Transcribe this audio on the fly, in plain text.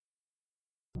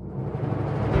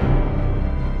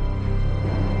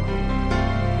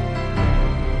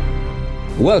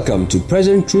Welcome to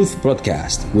Present Truth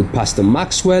Broadcast with Pastor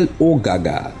Maxwell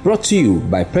Ogaga, brought to you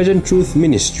by Present Truth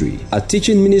Ministry, a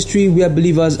teaching ministry where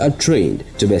believers are trained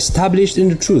to be established in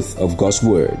the truth of God's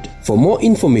Word. For more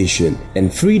information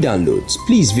and free downloads,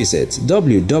 please visit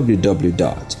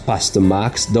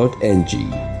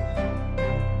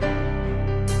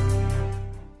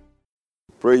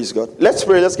www.pastormax.ng. Praise God. Let's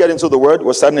pray. Let's get into the Word.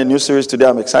 We're starting a new series today.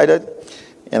 I'm excited.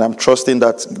 And I'm trusting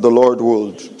that the Lord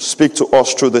will speak to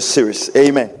us through this series.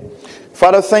 Amen.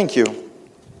 Father, thank you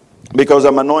because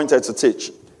I'm anointed to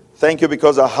teach. Thank you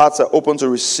because our hearts are open to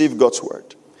receive God's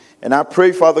word. And I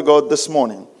pray, Father God, this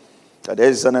morning that there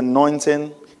is an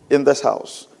anointing in this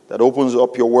house that opens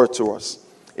up your word to us.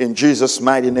 In Jesus'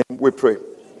 mighty name we pray.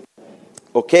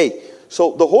 Okay,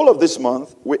 so the whole of this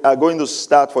month, we are going to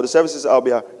start, for the services I'll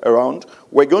be around,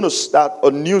 we're going to start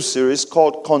a new series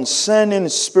called Concerning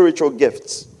Spiritual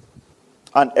Gifts,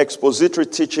 an expository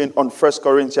teaching on 1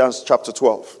 Corinthians chapter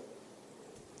 12.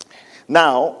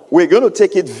 Now, we're going to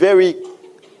take it very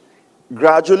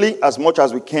gradually, as much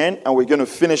as we can, and we're going to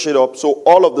finish it up. So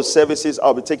all of the services,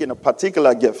 I'll be taking a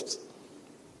particular gift.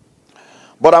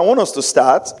 But I want us to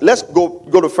start. Let's go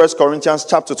to 1 Corinthians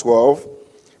chapter 12,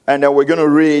 and then we're going to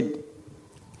read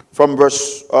from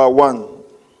verse 1.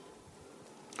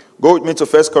 Go with me to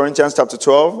 1 Corinthians chapter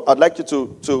 12. I'd like you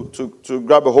to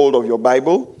grab a hold of your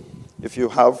Bible. If you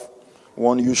have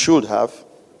one, you should have.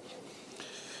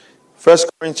 1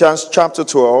 Corinthians chapter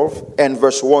 12 and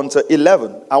verse 1 to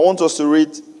 11. I want us to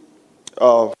read.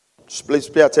 Please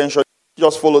pay attention.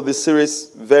 Just follow this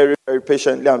series very, very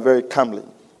patiently and very calmly.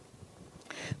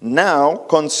 Now,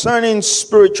 concerning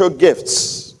spiritual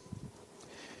gifts.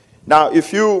 Now,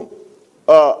 if you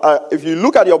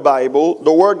look at your Bible,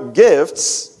 the word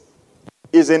gifts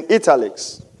is in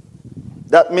italics.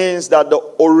 That means that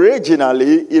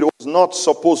originally it was not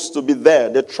supposed to be there.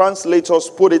 The translators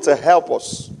put it to help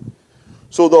us.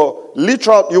 So the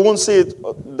literal, you won't see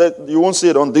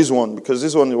it on this one, because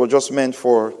this one was just meant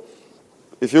for,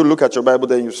 if you look at your Bible,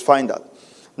 then you find that.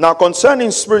 Now,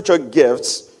 concerning spiritual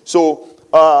gifts, so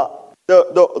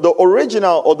the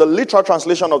original or the literal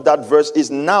translation of that verse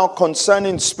is now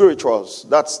concerning spirituals.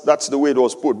 That's the way it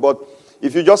was put. But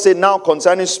if you just say now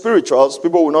concerning spirituals,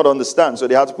 people will not understand. So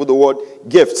they have to put the word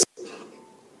gifts.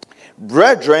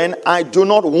 Brethren, I do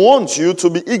not want you to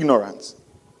be ignorant.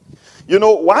 You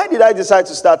know, why did I decide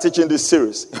to start teaching this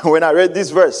series? When I read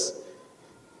this verse,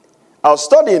 I was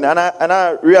studying and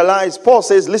I realized Paul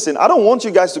says, listen, I don't want you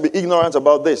guys to be ignorant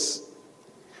about this.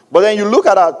 But then you look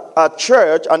at our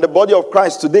church and the body of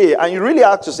Christ today, and you really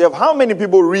ask yourself, how many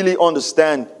people really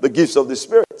understand the gifts of the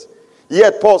Spirit?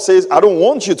 Yet Paul says, I don't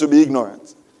want you to be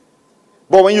ignorant.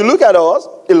 But when you look at us,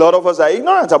 a lot of us are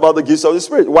ignorant about the gifts of the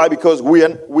Spirit. Why? Because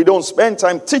we don't spend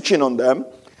time teaching on them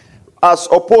as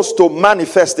opposed to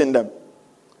manifesting them.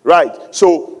 Right?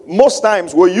 So most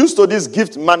times we're used to this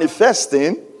gift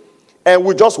manifesting and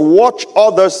we just watch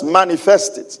others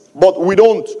manifest it. But we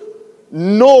don't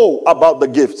know about the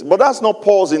gift. But that's not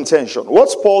Paul's intention.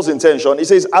 What's Paul's intention? He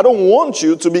says, I don't want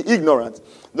you to be ignorant.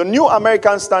 The New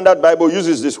American Standard Bible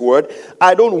uses this word.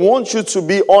 I don't want you to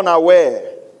be unaware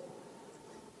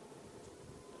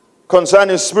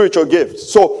concerning spiritual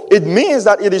gifts. So it means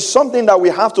that it is something that we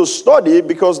have to study,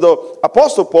 because the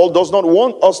Apostle Paul does not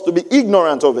want us to be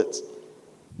ignorant of it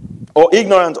or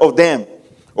ignorant of them.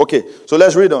 Okay, so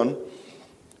let's read on.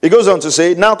 He goes on to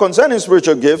say, now concerning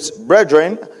spiritual gifts,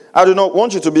 brethren, I do not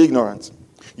want you to be ignorant.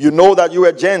 You know that you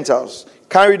were Gentiles,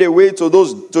 carried away to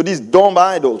these dumb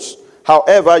idols.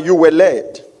 However, you were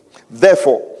led.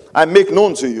 Therefore, I make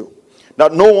known to you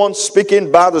that no one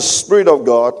speaking by the Spirit of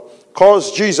God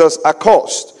calls Jesus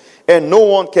accursed, and no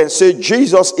one can say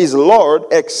Jesus is Lord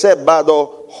except by the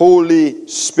Holy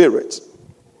Spirit.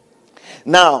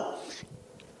 Now,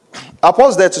 I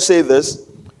pause there to say this.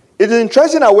 It is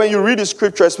interesting that when you read the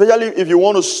scripture, especially if you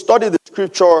want to study the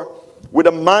scripture with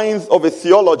the mind of a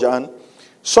theologian,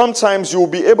 sometimes you will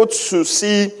be able to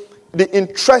see the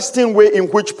interesting way in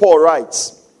which Paul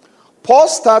writes. Paul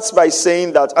starts by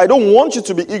saying that I don't want you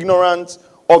to be ignorant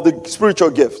of the spiritual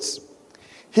gifts.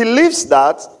 He leaves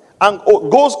that and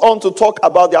goes on to talk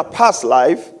about their past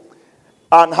life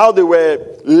and how they were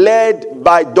led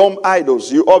by dumb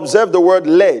idols. You observe the word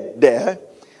led there.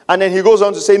 And then he goes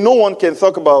on to say no one can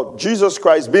talk about Jesus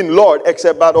Christ being Lord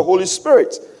except by the Holy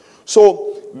Spirit.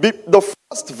 So the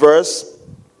first verse,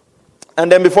 and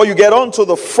then before you get on to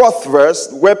the fourth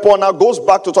verse, where Paul now goes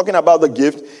back to talking about the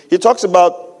gift, he talks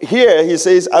about, here he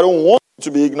says, I don't want you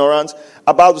to be ignorant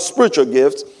about the spiritual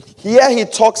gift. Here he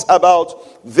talks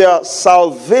about their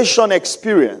salvation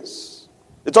experience.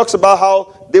 It talks about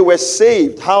how they were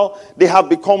saved, how they have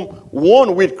become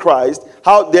one with Christ,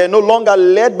 how they are no longer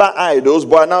led by idols,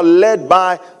 but are now led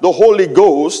by the Holy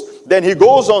Ghost. Then he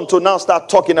goes on to now start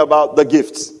talking about the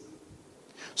gifts.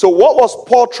 So what was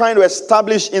Paul trying to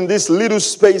establish in this little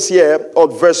space here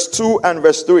of verse 2 and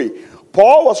verse 3?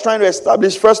 Paul was trying to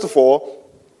establish, first of all,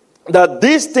 that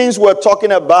these things we're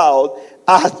talking about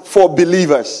are for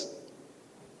believers.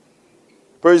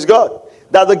 Praise God.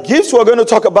 That the gifts we're going to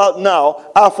talk about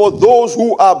now are for those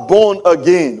who are born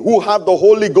again, who have the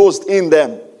Holy Ghost in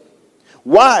them.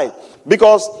 Why?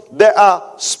 Because there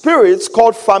are spirits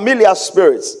called familiar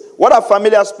spirits. What are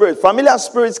familiar spirits? Familiar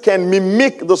spirits can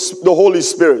mimic the Holy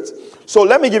Spirit. So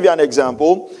let me give you an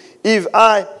example.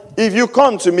 If you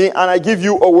come to me and I give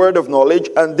you a word of knowledge,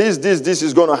 and this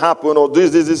is going to happen, or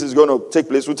this is going to take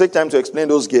place, we'll take time to explain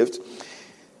those gifts.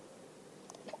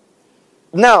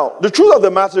 Now, the truth of the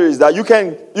matter is that you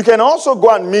can also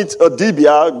go and meet a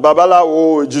dibia,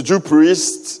 babalawo, juju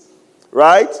priest,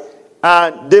 right?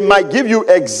 And they might give you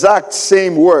exact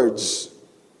same words.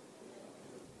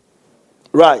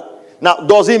 Right. Now,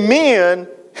 does it mean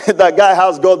that guy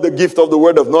has got the gift of the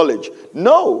word of knowledge?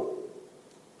 No.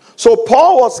 So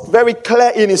Paul was very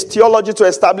clear in his theology to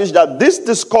establish that this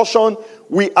discussion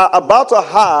we are about to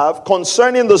have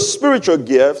concerning the spiritual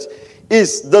gifts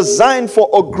is designed for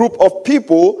a group of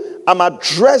people. I'm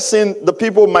addressing the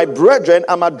people, my brethren,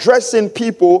 I'm addressing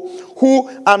people who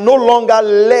are no longer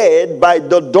led by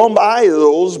the dumb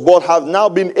idols, but have now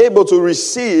been able to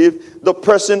receive the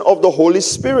person of the Holy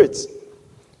Spirit.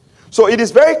 So it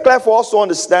is very clear for us to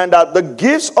understand that the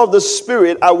gifts of the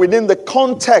Spirit are within the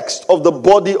context of the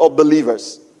body of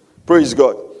believers. Praise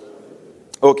God.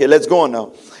 Okay, let's go on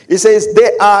now. It says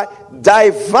there are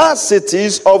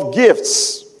diversities of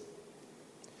gifts.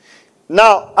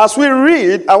 Now, as we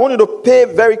read, I want you to pay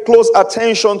very close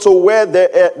attention to where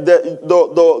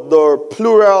the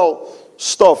plural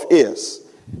stuff is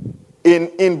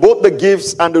in both the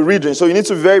gifts and the reading. So you need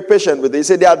to be very patient with it. It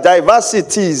says there are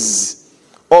diversities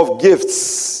of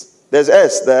gifts. There's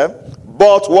S there.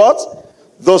 But what?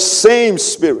 The same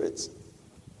Spirit.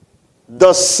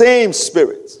 The same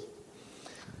Spirit.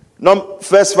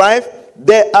 Verse 5.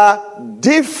 There are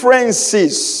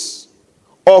differences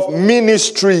of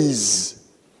ministries,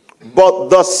 but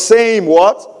the same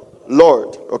what?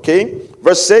 Lord. Okay.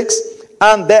 Verse 6.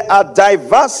 And there are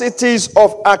diversities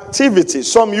of activities.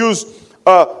 Some use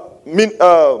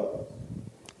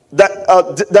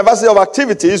diversity of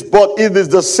activities, but it is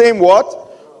the same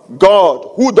what?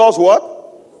 God. Who does what?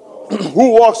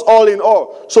 Who works all in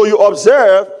all. So you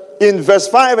observe in verse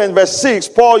 5 and verse 6,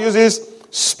 Paul uses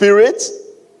Spirit,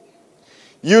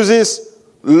 uses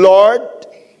Lord,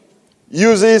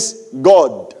 uses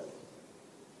God.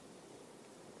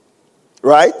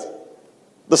 Right?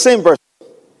 The same person.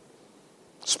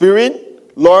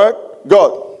 Spirit, Lord,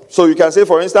 God. So you can say,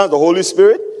 for instance, the Holy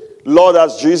Spirit, Lord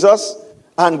as Jesus,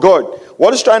 and God.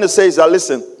 What it's trying to say is that,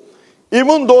 listen,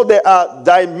 even though there are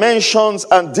dimensions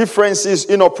and differences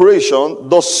in operation,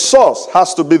 the source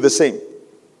has to be the same.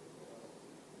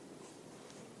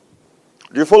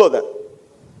 Do you follow that?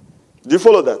 Do you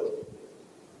follow that?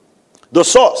 The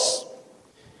source.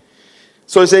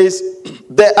 So it says,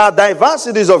 there are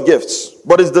diversities of gifts,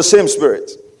 but it's the same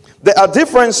Spirit. There are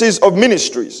differences of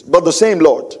ministries, but the same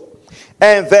Lord.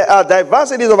 And there are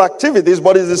diversities of activities,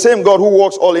 but it's the same God who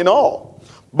works all in all.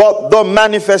 But the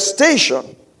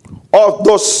manifestation of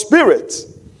the Spirit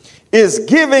is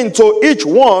given to each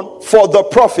one for the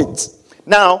profit.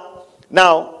 Now,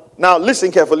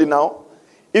 listen carefully now.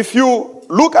 If you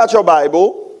look at your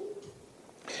Bible,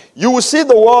 you will see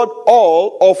the word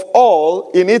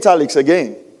all in italics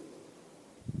again.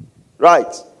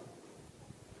 Right.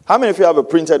 How many of you have a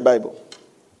printed Bible?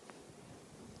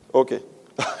 Okay.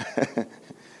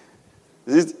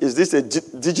 Is this a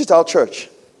digital church?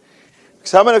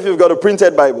 So how many of you have got a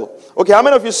printed Bible? Okay, how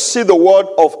many of you see the word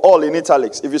of all in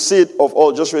italics? If you see it of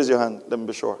all, just raise your hand. Let me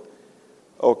be sure.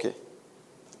 Okay.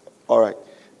 All right.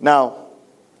 Now,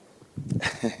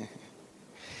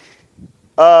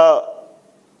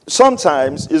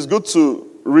 sometimes it's good to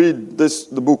read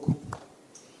the book.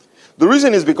 The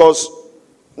reason is because,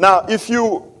 now if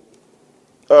you,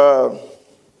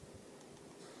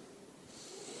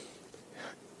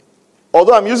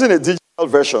 although I'm using a digital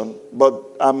version, but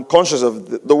I'm conscious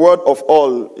of the word of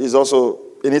all is also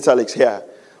in italics here.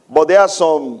 But there are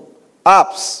some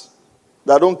apps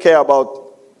that don't care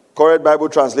about correct Bible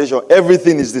translation.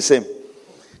 Everything is the same.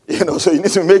 So you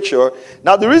need to make sure.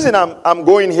 Now the reason I'm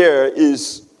going here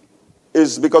is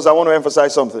because I want to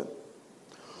emphasize something.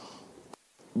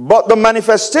 But the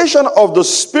manifestation of the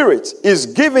Spirit is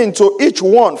given to each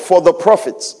one for the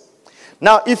profit.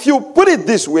 Now, if you put it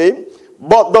this way,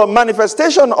 but the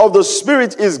manifestation of the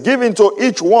Spirit is given to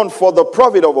each one for the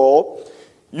profit of all,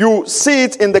 you see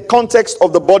it in the context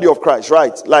of the body of Christ,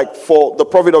 right? Like for the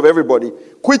profit of everybody,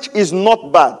 which is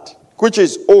not bad, which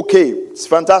is okay. It's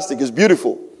fantastic. It's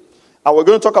beautiful. And we're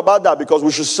going to talk about that because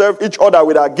we should serve each other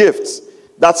with our gifts.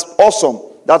 That's awesome.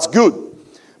 That's good.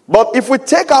 But if we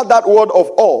take out that word of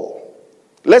all,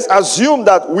 let's assume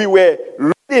that we were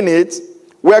reading it.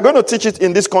 We are going to teach it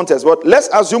in this context, but let's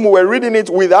assume we were reading it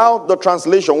without the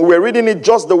translation. We were reading it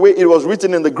just the way it was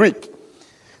written in the Greek.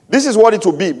 This is what it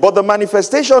will be. But the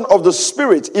manifestation of the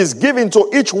Spirit is given to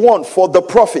each one for the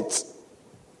profit.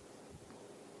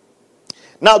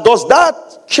 Now, does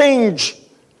that change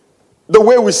the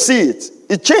way we see it?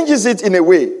 It changes it in a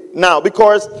way now,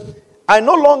 because I'm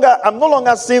no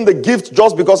longer seeing the gift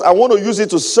just because I want to use it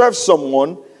to serve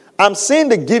someone. I'm seeing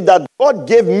the gift that God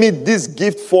gave me this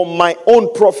gift for my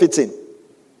own profiting.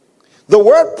 The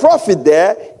word profit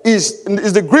there is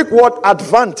the Greek word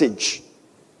advantage.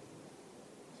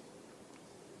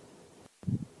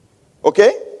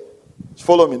 Okay?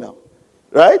 Follow me now.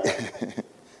 Right?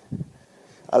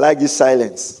 I like this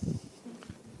silence.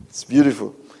 It's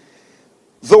beautiful.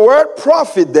 The word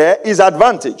profit there is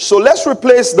advantage. So let's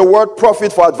replace the word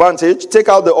profit for advantage. Take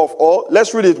out the of all.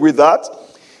 Let's read it with that.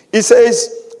 It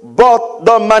says, but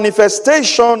the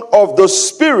manifestation of the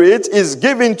Spirit is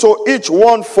given to each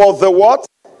one for the what?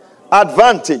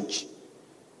 Advantage.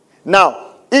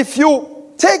 Now, if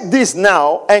you take this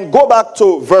now and go back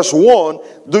to verse 1,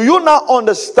 do you now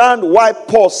understand why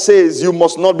Paul says you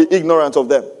must not be ignorant of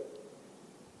them?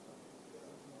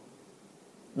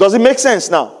 Does it make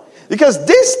sense now? Because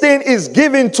this thing is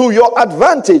given to your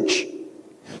advantage.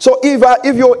 So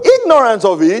if you're ignorant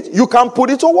of it, you can put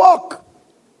it to work.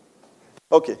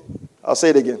 Okay, I'll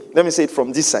say it again. Let me say it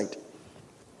from this side.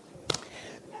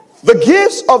 The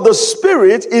gifts of the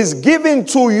Spirit is given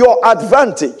to your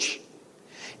advantage.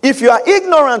 If you are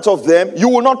ignorant of them, you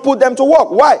will not put them to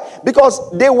work. Why?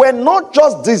 Because they were not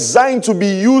just designed to be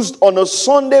used on a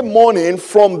Sunday morning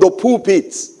from the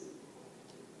pulpit.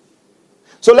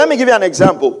 So let me give you an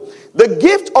example. The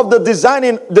gift of the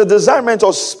discernment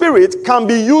of spirit can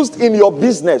be used in your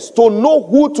business to know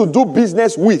who to do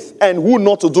business with and who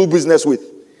not to do business with.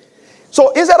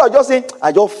 So instead of just saying,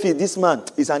 I just feel this man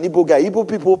is an Igbo guy. Igbo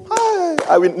people,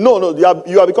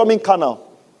 you are becoming carnal.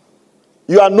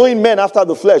 You are knowing men after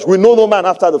the flesh. We know no man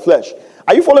after the flesh.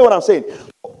 Are you following what I'm saying?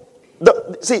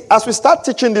 See, as we start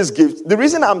teaching this gift, the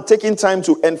reason I'm taking time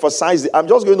to emphasize it, I'm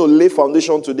just going to lay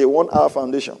foundation today, 1 hour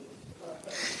foundation.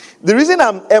 The reason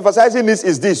I'm emphasizing this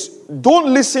is this.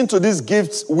 Don't listen to these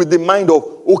gifts with the mind of,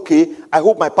 okay, I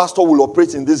hope my pastor will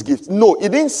operate in this gift. No, it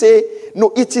didn't say,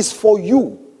 no, it is for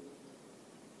you.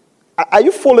 Are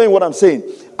you following what I'm saying?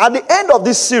 At the end of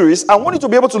this series, I want you to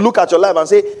be able to look at your life and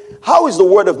say, how is the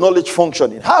word of knowledge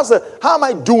functioning? How am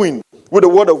I doing with the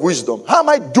word of wisdom? How am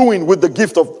I doing with the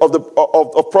gift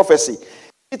of prophecy?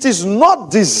 It is not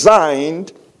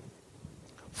designed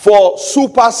for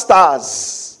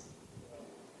superstars.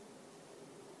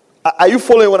 Are you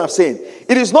following what I'm saying?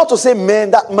 It is not to say, man,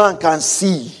 that man can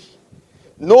see.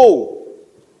 No,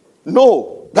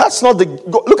 that's not the...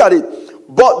 Look at it.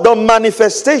 But the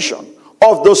manifestation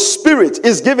of the Spirit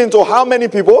is given to how many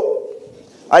people?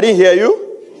 I didn't hear you.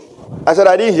 I said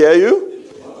I didn't hear you.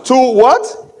 To what?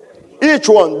 Each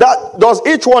one. Does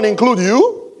each one include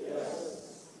you?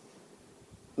 Yes.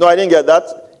 No, I didn't get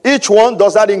that. Each one,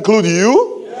 does that include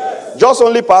you? Yes. Just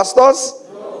only pastors?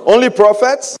 No. Only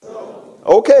prophets? No.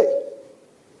 Okay.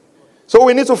 So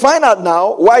we need to find out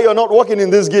now why you're not working in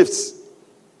these gifts.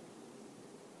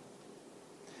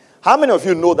 How many of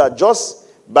you know that just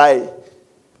by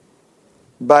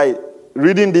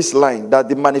reading this line, that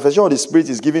the manifestation of the Spirit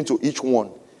is given to each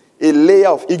one, a layer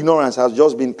of ignorance has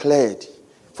just been cleared?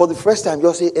 For the first time,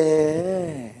 you'll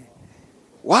say,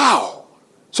 wow.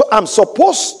 So I'm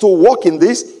supposed to walk in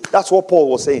this? That's what Paul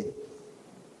was saying.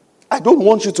 I don't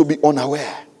want you to be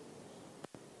unaware.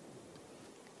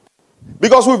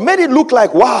 Because we've made it look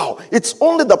like, wow, it's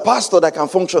only the pastor that can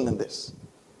function in this.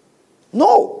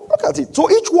 No, look at it.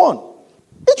 So each one.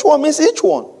 Each one means each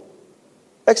one.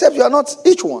 Except you are not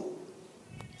each one.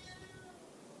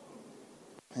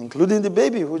 Including the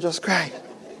baby who just cried.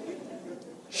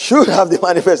 Should have the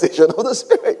manifestation of the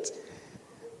Spirit.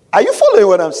 Are you following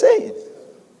what I'm saying?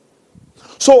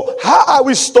 So how are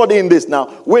we studying this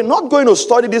now? We're not going to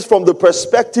study this from the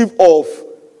perspective of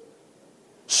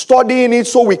studying it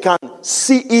so we can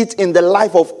see it in the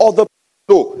life of other people.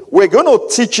 No, we're going to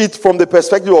teach it from the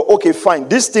perspective of, okay, fine,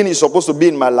 this thing is supposed to be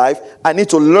in my life. I need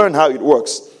to learn how it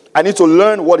works. I need to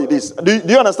learn what it is. Do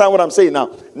you understand what I'm saying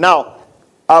now? Now,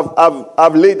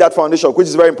 I've laid that foundation, which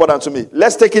is very important to me.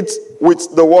 Let's take it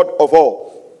with the word of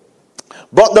all.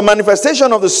 But the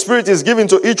manifestation of the Spirit is given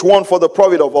to each one for the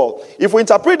profit of all. If we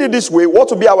interpret it this way, what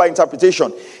will be our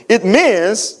interpretation? It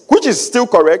means, which is still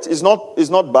correct, is not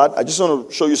bad. I just want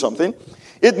to show you something.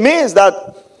 It means that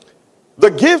the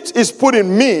gift is put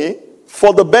in me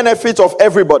for the benefit of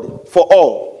everybody, for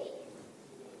all,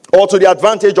 or to the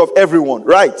advantage of everyone,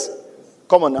 right?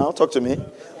 Come on now, talk to me.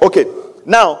 Okay,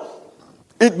 now,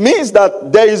 it means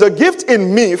that there is a gift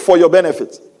in me for your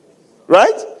benefit,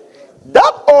 right?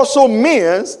 That also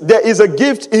means there is a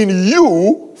gift in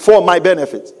you for my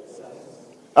benefit.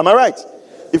 Am I right?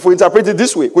 If we interpret it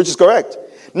this way, which is correct.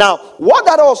 Now, what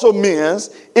that also means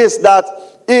is that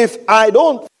if I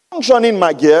don't function in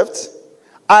my gift,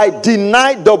 I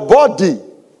deny the body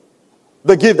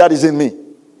the gift that is in me.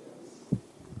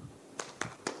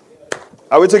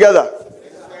 Are we together?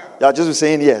 Yeah, just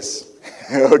saying yes.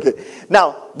 Okay.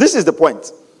 Now, this is the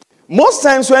point. Most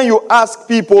times when you ask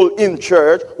people in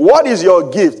church, what is your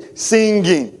gift?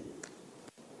 Singing.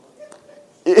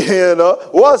 You know,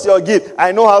 what's your gift?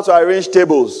 I know how to arrange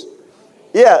tables.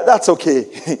 Yeah, that's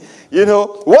okay. You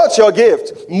know, what's your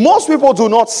gift? Most people do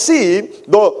not see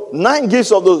the 9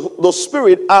 gifts of the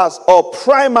Spirit as a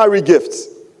primary gift.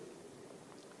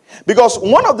 Because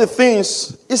one of the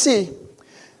things, you see,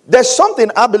 there's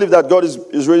something I believe that God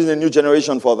is raising a new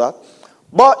generation for that.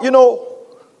 But, you know,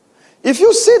 if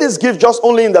you see this gift just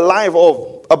only in the life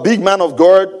of a big man of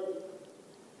God,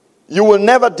 you will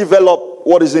never develop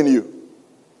what is in you.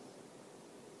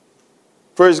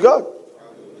 Praise God.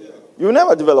 You will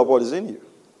never develop what is in you.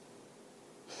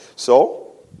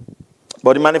 So,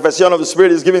 but the manifestation of the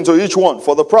Spirit is given to each one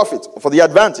for the profit, for the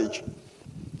advantage.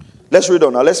 Let's read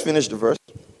on now. Let's finish the verse.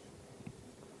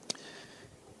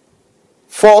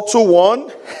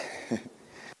 4:1.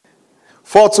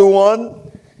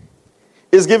 4:1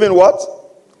 is given what?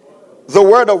 The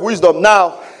word of wisdom.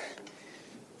 Now,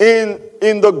 in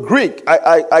the Greek,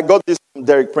 I got this from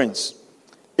Derek Prince.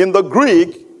 In the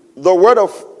Greek, the word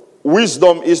of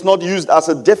wisdom is not used as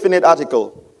a definite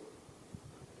article.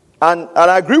 And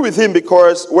I agree with him,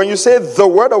 because when you say the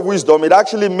word of wisdom, it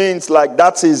actually means like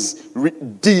that is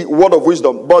the word of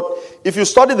wisdom. But if you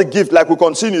study the gift, like we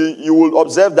continue, you will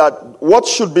observe that what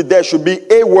should be there should be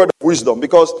a word of wisdom.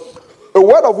 Because a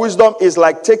word of wisdom is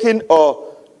like taking a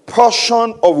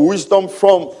portion of wisdom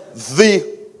from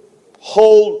the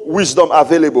whole wisdom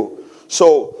available.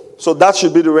 So that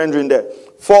should be the rendering there.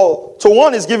 To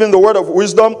one is given the word of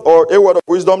wisdom, or a word of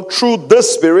wisdom, through the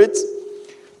Spirit.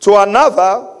 To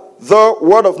another, the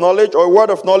word of knowledge, or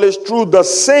word of knowledge through the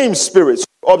same Spirit. So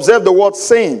observe the word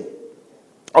same.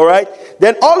 All right?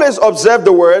 Then always observe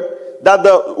the word that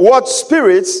the word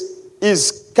Spirit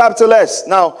is capital S.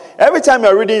 Now, every time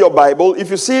you're reading your Bible,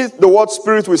 if you see the word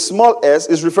Spirit with small s,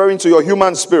 it's referring to your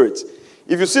human spirit.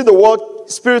 If you see the word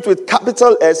Spirit with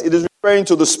capital S, it is referring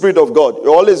to the Spirit of God.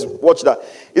 You always watch that.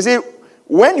 You see,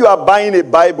 when you are buying a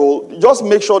Bible, just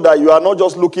make sure that you are not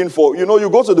just looking for, you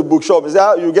go to the bookshop, you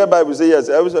say, you get Bible, you say, yes.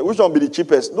 Which one be the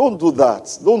cheapest? Don't do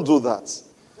that. Don't do that.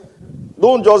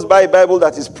 Don't just buy a Bible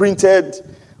that is printed,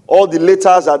 all the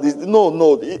letters are this.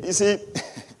 No. You see,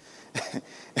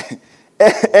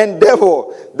 endeavor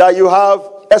that you have,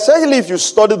 especially if you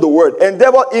study the word,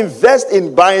 endeavor, invest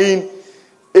in buying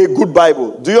a good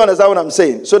Bible. Do you understand what I'm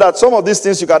saying? So that some of these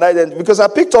things you can identify. Because I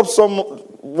picked up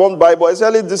one Bible,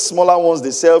 especially these smaller ones,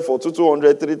 they sell for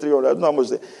 200, 300. I don't know how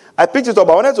much I picked it up.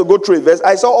 I wanted to go through a verse.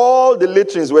 I saw all the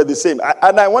letterings were the same.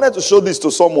 And I wanted to show this to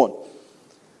someone.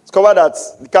 Discovered that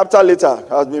the capital letter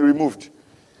has been removed.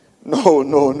 No.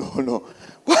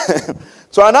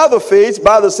 To another faith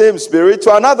by the same Spirit.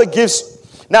 To another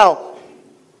gifts. Now,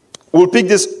 we'll pick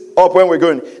this up when we're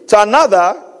going. To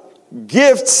another,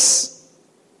 gifts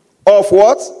of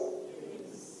what?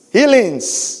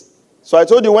 Healings. So I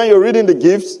told you, when you're reading the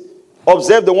gifts,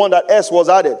 observe the one that S was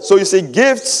added. So you see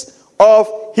gifts of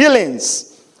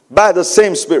healings by the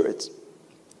same Spirit.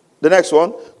 The next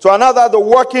one. To another, the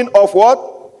working of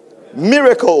what?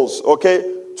 Miracles.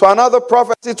 Okay. To another,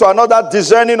 prophecy. To another,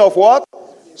 discerning of what?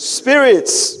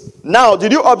 Spirits. Now,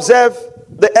 did you observe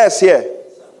the S here?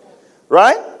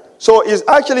 Right? So it's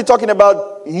actually talking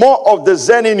about more of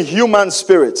discerning human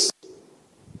spirits.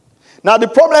 Now, the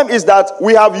problem is that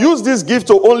we have used this gift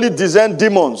to only discern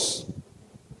demons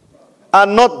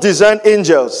and not discern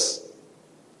angels.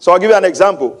 So I'll give you an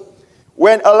example.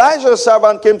 When Elijah's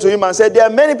servant came to him and said, there are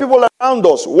many people around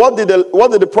us, what did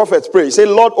the prophet pray? He said,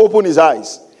 Lord, open his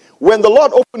eyes. When the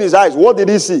Lord opened his eyes, what did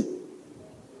he see?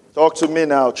 Talk to me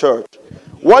now, church.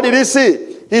 What did he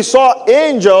see? He saw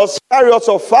angels, chariots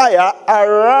of fire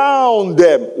around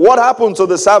them. What happened to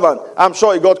the servant? I'm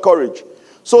sure he got courage.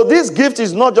 So this gift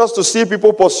is not just to see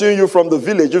people pursuing you from the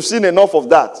village. You've seen enough of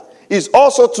that. It's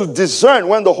also to discern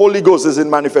when the Holy Ghost is in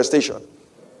manifestation.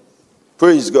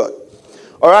 Praise God.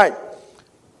 All right.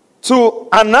 To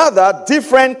another,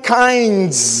 different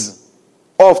kinds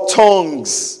of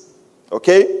tongues.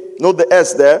 Okay? Note the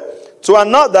S there. To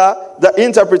another, the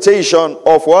interpretation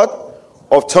of what?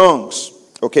 Of tongues.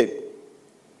 Okay.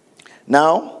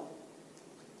 Now,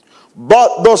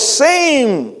 but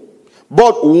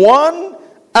one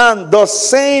and the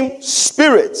same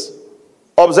Spirit.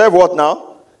 Observe what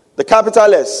now? The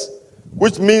capital S.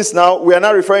 Which means now we are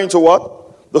now referring to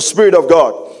what? The Spirit of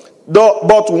God.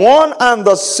 But one and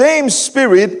the same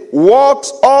Spirit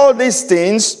works all these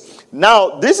things.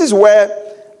 Now, this is where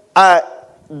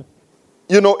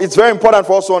it's very important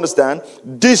for us to understand.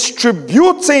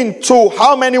 Distributing to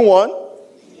how many one?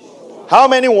 How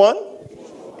many one?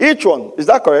 Each one. Is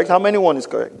that correct? How many one is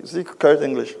correct? Is it correct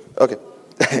English? Okay.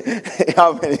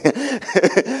 How many?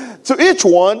 To each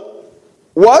one,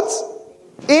 what?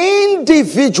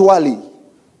 Individually.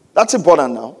 That's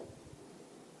important now.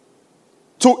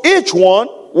 To each one,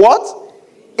 what?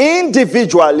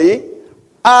 Individually,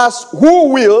 as who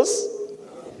wills,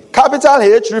 capital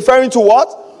H, referring to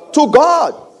what? To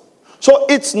God. So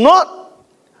it's not,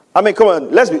 come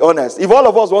on, let's be honest. If all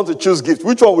of us want to choose gift,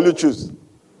 which one will you choose?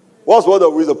 What's word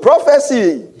of wisdom?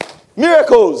 Prophecy,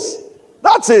 miracles.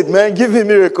 That's it, man. Give me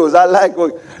miracles. I like,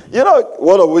 word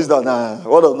of wisdom,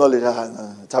 word of knowledge,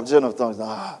 interpretation of tongues,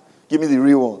 give me the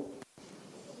real one.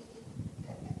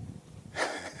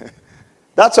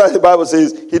 That's why the Bible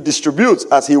says he distributes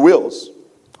as he wills.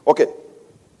 Okay.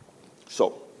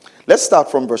 So, let's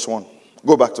start from verse 1.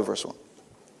 Go back to verse 1.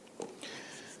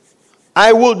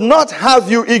 I would not have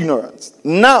you ignorant.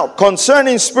 Now,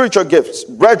 concerning spiritual gifts,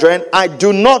 brethren, I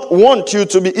do not want you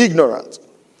to be ignorant.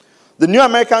 The New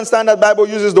American Standard Bible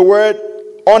uses the word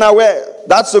unaware.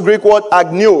 That's the Greek word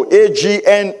agneo,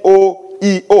 A-G-N-O-E-O.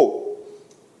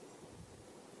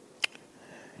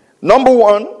 Number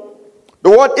one, the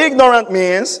word ignorant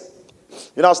means,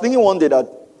 I was thinking one day that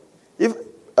if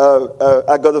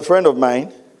I got a friend of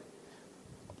mine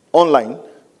online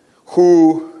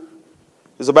who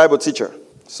is a Bible teacher.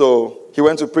 So he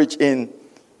went to preach in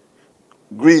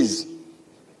Greece.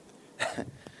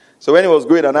 So when he was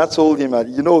going, and I told him,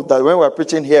 that when we're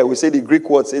preaching here, we say the Greek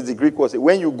word says the Greek word.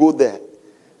 When you go there,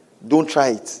 don't try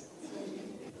it.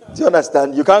 Do you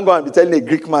understand? You can't go and be telling a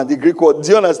Greek man the Greek word.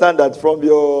 Do you understand that from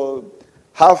your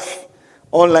half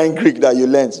online Greek that you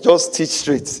learned? Just teach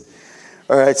straight.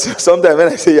 All right. So sometimes when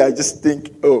I say, I just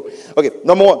think, okay.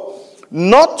 Number one,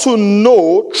 not to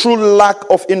know through lack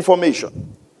of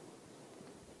information.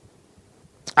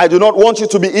 I do not want you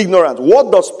to be ignorant.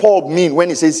 What does Paul mean when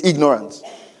he says ignorant?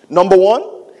 Number one,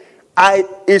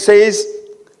 he says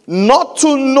not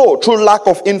to know through lack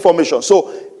of information.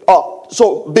 So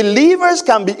believers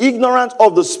can be ignorant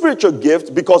of the spiritual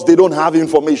gift because they don't have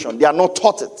information. They are not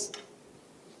taught it.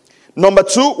 Number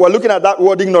two, we're looking at that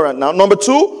word ignorant now. Number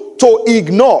two, to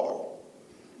ignore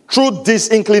through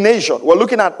disinclination. We're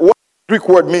looking at what the Greek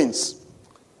word means.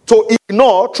 To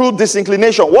ignore through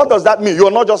disinclination. What does that mean?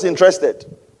 You're not just interested.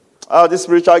 This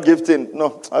spiritual gifting.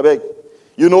 No, I beg.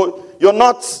 You're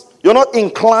not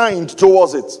inclined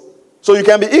towards it. So you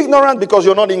can be ignorant because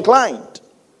you're not inclined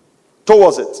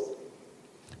towards it.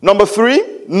 Number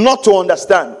three, not to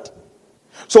understand.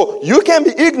 So you can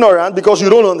be ignorant because you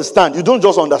don't understand. You don't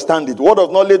just understand it. Word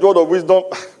of knowledge, word of wisdom.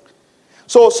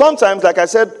 So sometimes, like I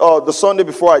said the Sunday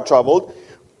before I traveled,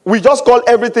 we just call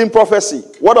everything prophecy.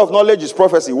 Word of knowledge is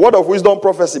prophecy. Word of wisdom,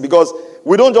 prophecy. Because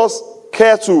we don't just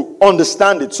care to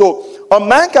understand it. So a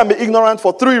man can be ignorant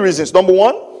for three reasons. Number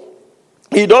one,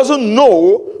 he doesn't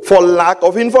know for lack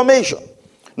of information.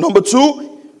 Number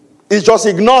two, he just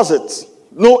ignores it.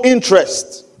 No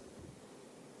interest.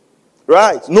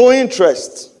 Right? No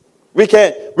interest. We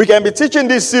can be teaching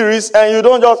this series and you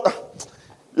don't just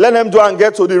let them do and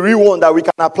get to the real one that we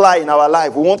can apply in our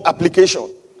life. We want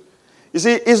application. You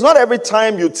see, it's not every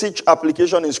time you teach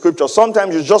application in scripture.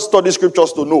 Sometimes you just study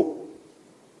scriptures to know.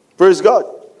 Praise God.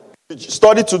 You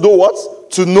study to do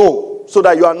what? To know. So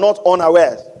that you are not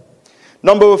unaware.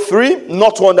 Number three,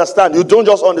 not to understand. You don't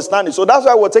just understand it. So that's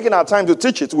why we're taking our time to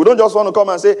teach it. We don't just want to come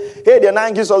and say, hey, there are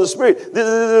 9 gifts of the Spirit.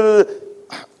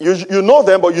 You know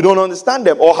them, but you don't understand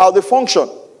them or how they function.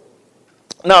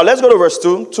 Now, let's go to verse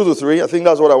 2 to 3. I think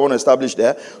that's what I want to establish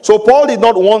there. So Paul did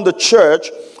not want the church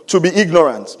to be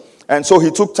ignorant. And so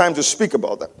he took time to speak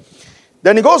about that.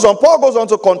 Then he goes on. Paul goes on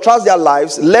to contrast their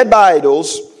lives led by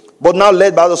idols, but now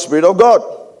led by the Spirit of God.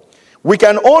 We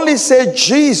can only say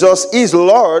Jesus is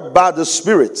Lord by the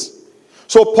Spirit.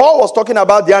 So Paul was talking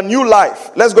about their new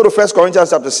life. Let's go to 1 Corinthians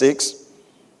chapter 6.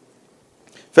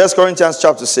 1 Corinthians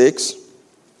chapter 6.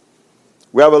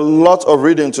 We have a lot of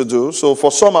reading to do. So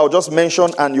for some, I'll just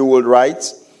mention and you will write.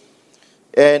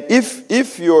 And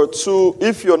if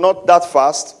you're not that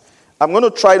fast, I'm going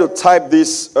to try to type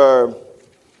this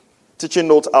teaching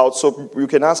note out so you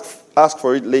can ask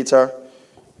for it later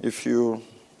if you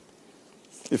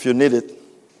need it.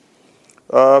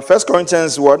 1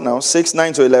 Corinthians what now? 6,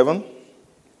 9 to 11.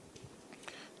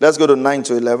 Let's go to 9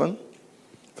 to 11.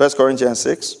 1 Corinthians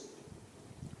 6.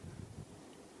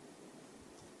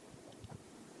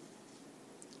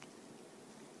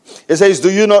 It says,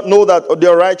 do you not know that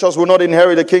the righteous will not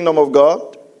inherit the kingdom of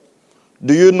God?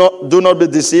 Do not be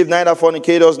deceived, neither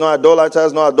fornicators, nor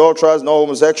idolaters, nor adulterers, nor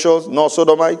homosexuals, nor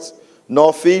sodomites,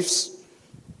 nor thieves,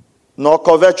 nor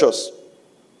covetous.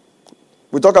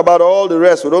 We talk about all the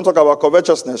rest. We don't talk about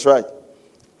covetousness, right?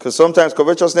 Because sometimes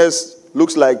covetousness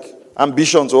looks like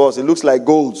ambition to us. It looks like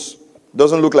goals. It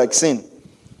doesn't look like sin.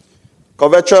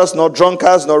 Covetous, nor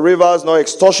drunkards, nor ravers, nor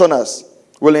extortioners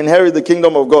will inherit the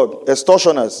kingdom of God.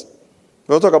 Extortioners.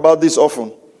 We don't talk about this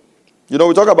often. We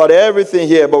talk about everything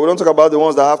here, but we don't talk about the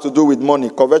ones that have to do with money,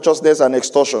 covetousness and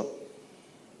extortion.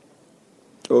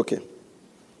 Okay.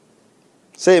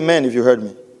 Say amen if you heard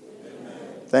me. Amen.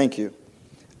 Thank you.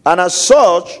 And as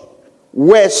such,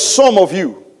 were some of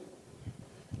you.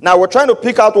 Now, we're trying to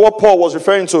pick out what Paul was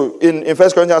referring to in 1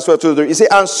 Corinthians 12:23. He said,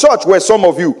 and such were some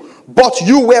of you, but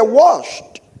you were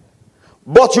washed,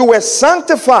 but you were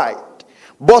sanctified,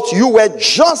 but you were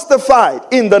justified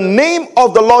in the name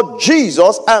of the Lord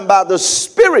Jesus and by the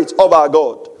Spirit of our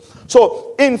God.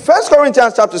 So, in 1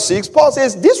 Corinthians chapter 6, Paul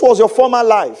says, this was your former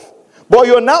life. But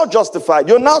you're now justified.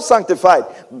 You're now sanctified.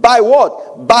 By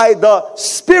what? By the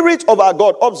Spirit of our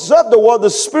God. Observe the word, the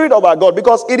Spirit of our God.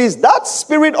 Because it is that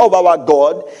Spirit of our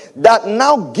God that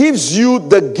now gives you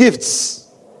the gifts.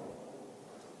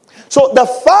 So the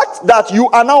fact that you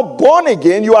are now born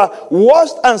again, you are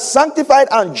washed and sanctified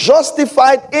and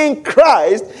justified in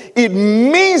Christ, it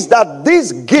means that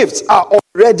these gifts are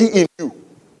already in you.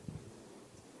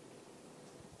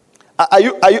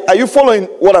 Are you following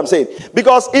what I'm saying?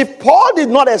 Because if Paul did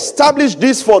not establish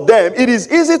this for them, it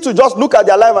is easy to just look at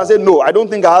their life and say, no, I don't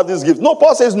think I have this gift. No,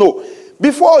 Paul says no.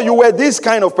 Before you were this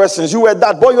kind of persons, you were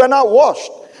that, but you are now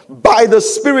washed by the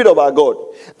Spirit of our God.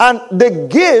 And the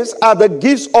gifts are the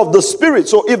gifts of the Spirit.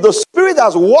 So if the Spirit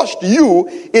has washed you,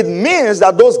 it means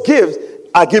that those gifts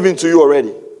are given to you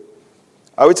already.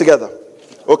 Are we together?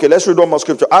 Okay, let's read one more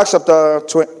scripture. Acts chapter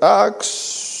 2.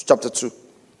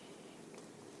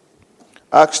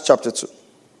 Acts chapter 2.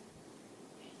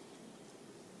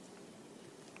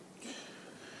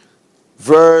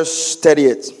 Verse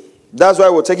 38. That's why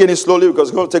we're taking it slowly, because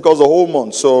it's going to take us a whole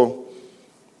month. So,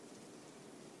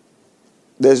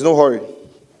 there's no hurry.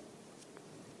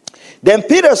 Then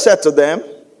Peter said to them,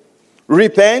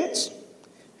 repent,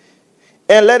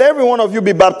 and let every one of you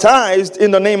be baptized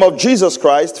in the name of Jesus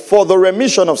Christ for the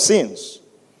remission of sins.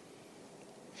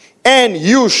 And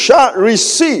you shall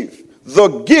receive the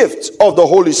gift of the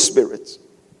Holy Spirit.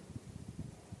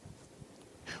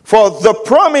 For the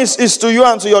promise is to you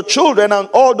and to your children and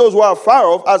all those who are far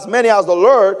off, as many as the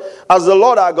Lord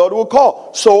our God will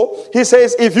call. So he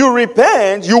says, if you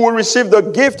repent, you will receive the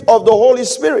gift of the Holy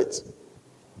Spirit.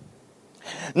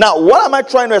 Now, what am I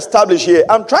trying to establish here?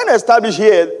 I'm trying to establish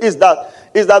here is that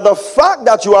the fact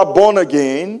that you are born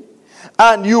again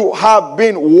and you have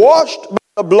been washed by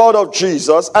the blood of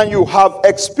Jesus and you have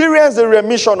experienced the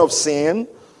remission of sin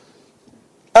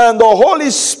and the Holy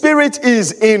Spirit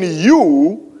is in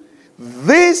you,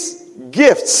 these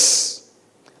gifts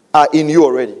are in you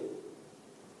already.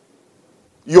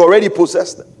 You already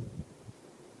possess them.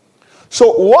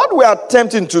 So what we are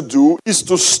attempting to do is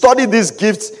to study these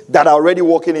gifts that are already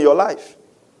working in your life.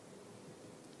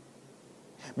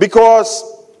 Because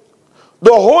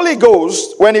the Holy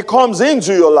Ghost, when he comes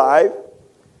into your life,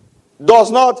 it's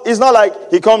not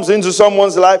like he comes into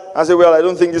someone's life and say, well, I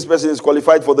don't think this person is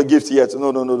qualified for the gift yet.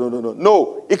 No.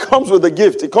 No, it comes with the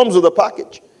gift. It comes with the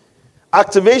package.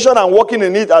 Activation and working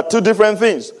in it are two different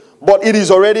things. But it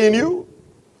is already in you.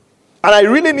 And I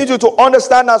really need you to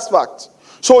understand that fact.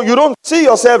 So you don't see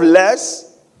yourself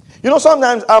less.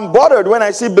 Sometimes I'm bothered when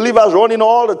I see believers running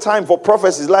all the time for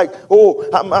prophecies. Like, oh,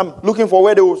 I'm looking for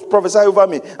where they will prophesy over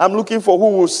me. I'm looking for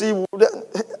who will see.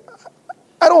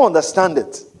 I don't understand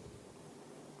it.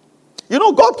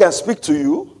 God can speak to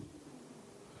you.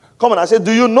 Come on, I said,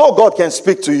 do you know God can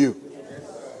speak to you?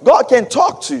 God can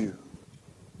talk to you.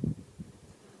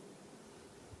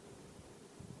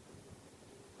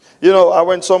 I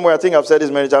went somewhere, I think I've said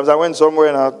this many times. I went somewhere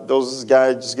and there was this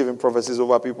guy just giving prophecies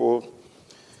over people.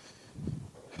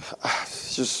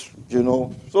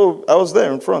 So I was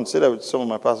there in front, sitting there with some of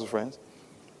my pastor friends.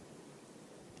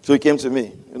 So he came to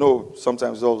me. You know,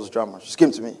 sometimes all those dramas. She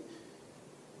came to me.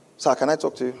 Sir, can I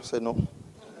talk to you? I said, no.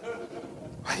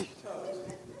 Why?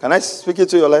 Can I speak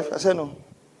into your life? I said, no.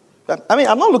 I mean,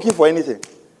 I'm not looking for anything.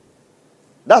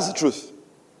 That's the truth.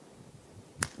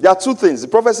 There are two things. The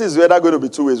prophecy is either going to be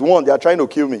two ways. One, they are trying to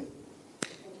kill me.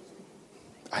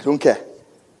 I don't care.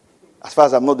 As far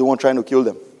as I'm not the one trying to kill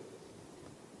them.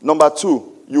 Number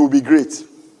two, you will be great.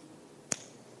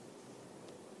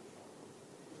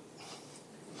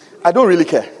 I don't really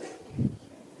care.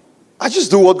 I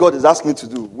just do what God has asked me to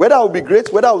do. Whether I will be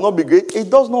great, whether I will not be great, it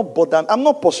does not bother me. I'm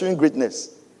not pursuing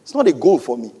greatness. It's not a goal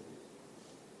for me.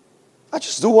 I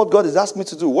just do what God has asked me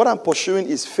to do. What I'm pursuing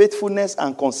is faithfulness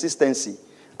and consistency.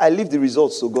 I leave the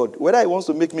results to God. Whether He wants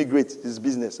to make me great is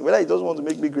business. Whether He doesn't want to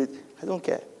make me great, I don't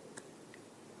care.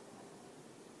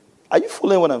 Are you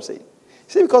following what I'm saying?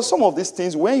 See, because some of these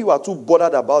things, when you are too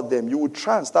bothered about them, you will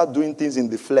try and start doing things in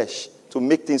the flesh to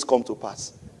make things come to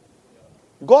pass.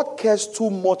 God cares too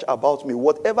much about me.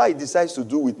 Whatever He decides to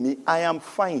do with me, I am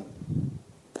fine.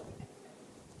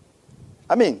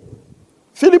 I mean,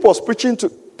 Philip was preaching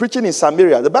in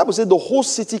Samaria. The Bible said the whole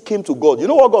city came to God. You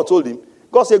know what God told him?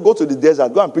 God said, go to the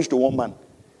desert, go and preach to one man.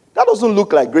 That doesn't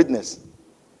look like greatness.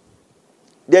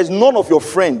 There's none of your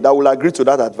friend that will agree to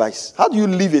that advice. How do you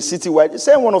leave a citywide?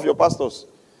 Send one of your pastors.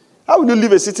 How will you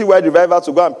leave a citywide revival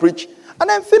to go and preach? And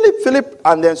then Philip,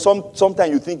 and then sometimes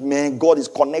you think, man, God is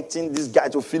connecting this guy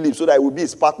to Philip so that he will be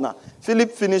his partner.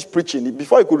 Philip finished preaching.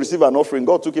 Before he could receive an offering,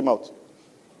 God took him out.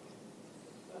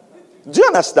 Do you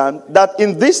understand that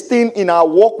in this thing, in our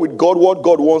walk with God, what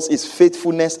God wants is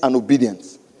faithfulness and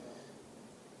obedience?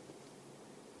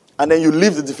 And then you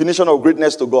leave the definition of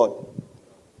greatness to God.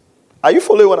 Are you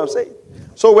following what I'm saying?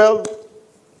 So, well,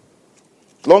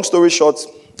 long story short,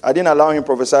 I didn't allow him to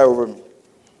prophesy over me.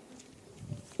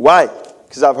 Why?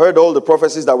 Because I've heard all the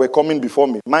prophecies that were coming before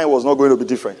me. Mine was not going to be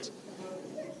different.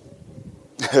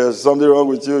 There's something wrong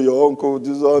with you. Your uncle,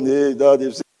 this one, hey, dad,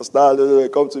 they've seen your style.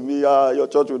 Come to me. Your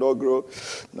church will not grow.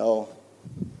 No.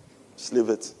 Just leave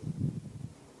it.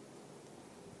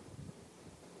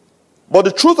 But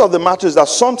the truth of the matter is that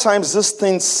sometimes these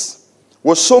things,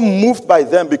 we're so moved by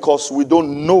them because we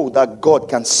don't know that God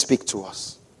can speak to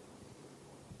us.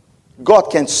 God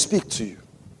can speak to you.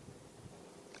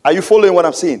 Are you following what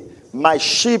I'm saying? My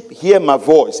sheep hear my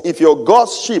voice. If you're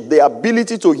God's sheep, the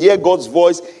ability to hear God's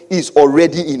voice is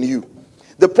already in you.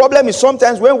 The problem is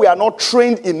sometimes when we are not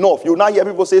trained enough, you now hear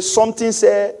people say, something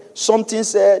said, something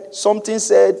said, something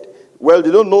said. Well,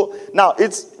 they don't know.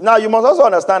 Now you must also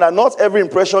understand that not every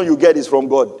impression you get is from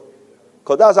God.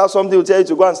 Because that's how somebody will tell you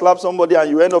to go and slap somebody and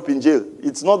you end up in jail.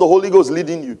 It's not the Holy Ghost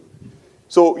leading you.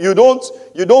 So you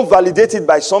don't validate it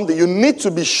by something. You need to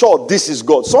be sure this is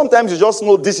God. Sometimes you just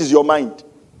know this is your mind.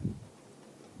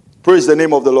 Praise the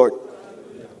name of the Lord.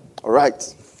 All right.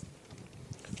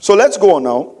 So let's go on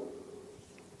now.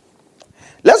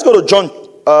 Let's go to John.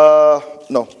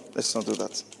 No, let's not do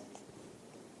that.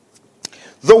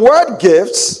 The word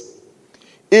gifts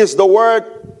is the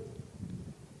word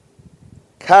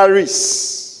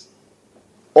charis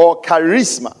or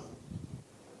charisma.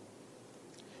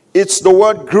 It's the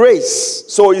word grace.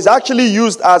 So it's actually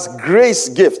used as grace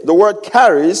gift. The word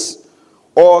charis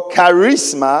or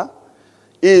charisma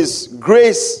is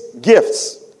grace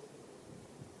gifts.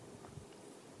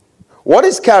 What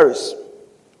is charis?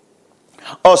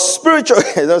 A spiritual...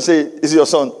 Don't say, is it your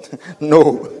son?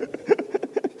 No.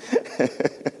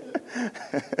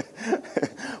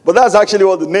 But that's actually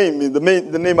what the name means.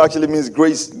 The name actually means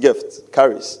grace gift.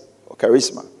 Charis or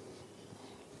charisma.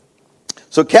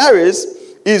 So charis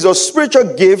is a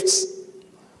spiritual gift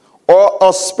or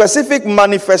a specific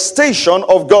manifestation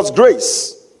of God's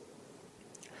grace.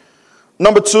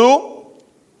 Number two,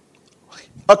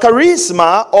 a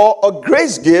charisma or a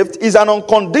grace gift is an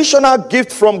unconditional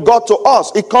gift from God to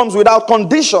us. It comes without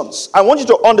conditions. I want you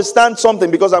to understand something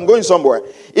because I'm going somewhere.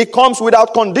 It comes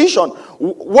without condition.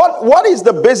 What is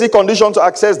the basic condition to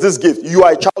access this gift? You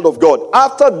are a child of God.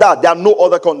 After that, there are no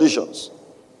other conditions.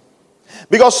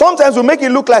 Because sometimes we make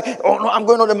it look like, oh no, I'm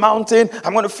going on the mountain,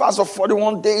 I'm going to fast for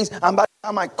 41 days, and by the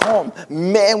time I come,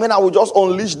 man, when I will just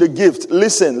unleash the gift.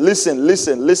 Listen.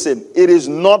 It is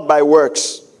not by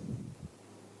works.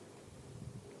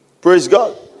 Praise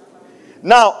God.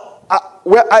 Now,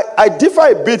 I differ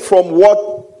a bit from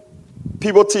what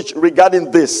people teach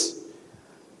regarding this.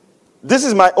 This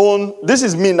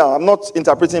is me now. I'm not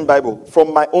interpreting Bible.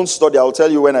 From my own study, I'll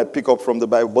tell you when I pick up from the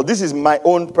Bible. But this is my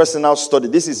own personal study.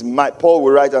 Paul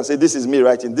will write and say, this is me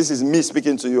writing. This is me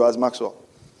speaking to you as Maxwell.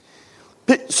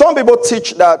 Some people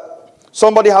teach that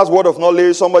somebody has word of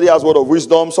knowledge, somebody has word of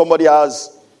wisdom, somebody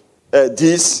has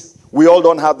this. We all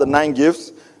don't have the 9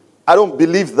 gifts. I don't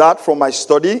believe that from my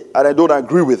study, and I don't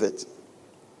agree with it.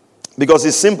 Because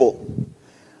it's simple.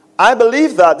 I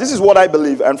believe that, this is what I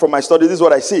believe, and from my study, this is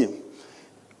what I see.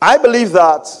 I believe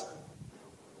that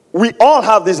we all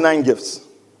have these 9 gifts,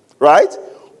 right?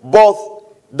 But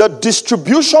the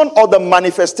distribution or the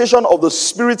manifestation of the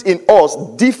Spirit in us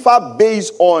differ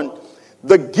based on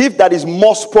the gift that is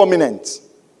most prominent.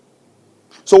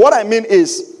 So what I mean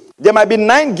is, there might be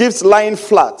 9 gifts lying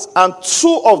flat, and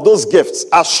 2 of those gifts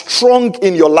are strong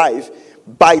in your life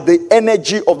by the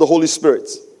energy of the Holy Spirit.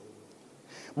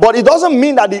 But it doesn't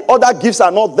mean that the other gifts are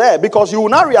not there, because you will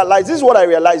now realize, this is what I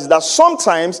realize, that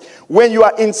sometimes when you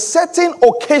are in certain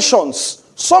occasions,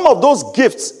 some of those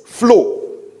gifts flow.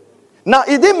 Now,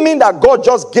 it didn't mean that God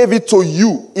just gave it to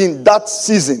you in that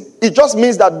season. It just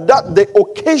means that the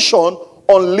occasion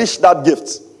unleashed that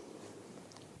gift.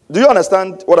 Do you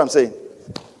understand what I'm saying?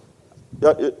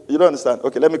 You don't understand?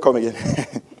 Okay, let me come again.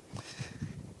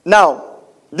 Now,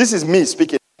 this is me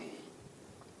speaking.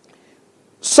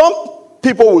 Some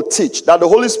people will teach that the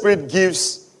Holy Spirit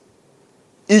gives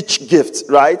each gift,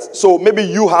 right? So maybe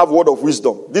you have word of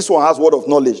wisdom. This one has word of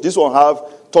knowledge. This one have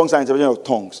tongues and interpretation of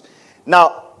tongues.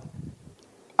 Now,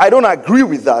 I don't agree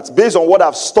with that based on what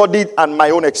I've studied and my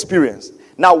own experience.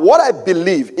 Now, what I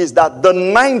believe is that the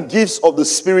 9 gifts of the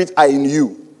Spirit are in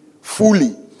you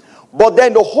fully. But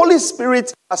then the Holy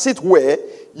Spirit, as it were,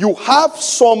 you have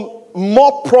some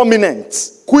more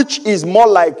prominent, which is more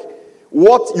like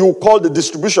what you call the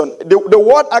distribution. The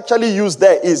word actually used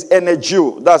there is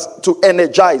energio. That's to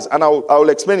energize. And I will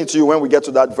explain it to you when we get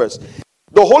to that verse.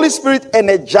 The Holy Spirit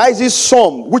energizes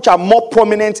some which are more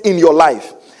prominent in your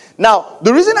life. Now,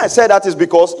 the reason I say that is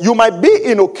because you might be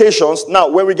in occasions. Now,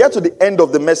 when we get to the end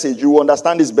of the message, you will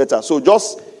understand this better. So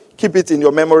just keep it in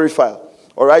your memory file.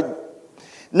 All right?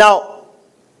 Now,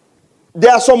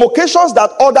 there are some occasions that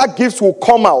other gifts will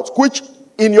come out, which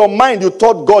in your mind you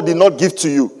thought God did not give to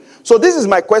you. So this is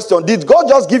my question. Did God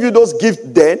just give you those gifts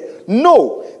then?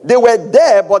 No. They were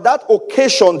there, but that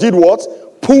occasion did what?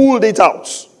 Pulled it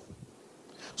out.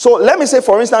 So let me say,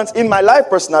 for instance, in my life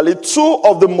personally, 2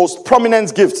 of the most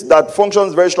prominent gifts that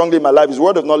functions very strongly in my life is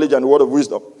word of knowledge and the word of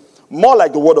wisdom. More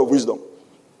like the word of wisdom.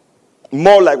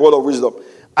 More like word of wisdom.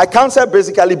 I counsel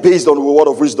basically based on the word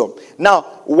of wisdom. Now,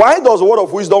 why does the word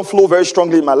of wisdom flow very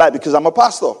strongly in my life? Because I'm a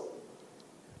pastor.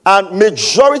 And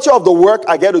majority of the work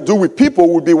I get to do with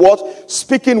people would be what?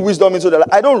 Speaking wisdom into their life.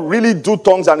 I don't really do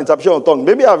tongues and interpretation of tongues.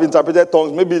 Maybe I've interpreted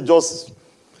tongues, maybe just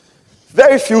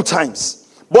very few times.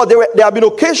 But there have been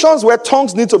occasions where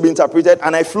tongues need to be interpreted,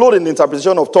 and I flowed in the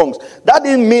interpretation of tongues. That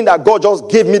didn't mean that God just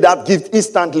gave me that gift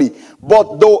instantly.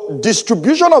 But the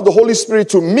distribution of the Holy Spirit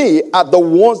to me are the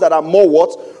ones that are more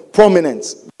what? Prominent.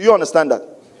 Do you understand that?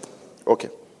 Okay.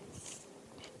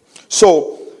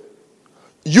 So,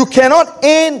 you cannot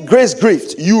earn grace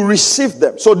gifts. You receive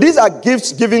them. So these are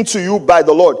gifts given to you by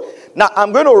the Lord. Now,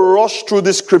 I'm going to rush through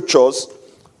these scriptures.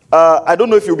 I don't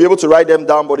know if you'll be able to write them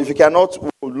down, but if you cannot,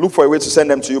 we'll look for a way to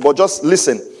send them to you. But just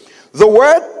listen. The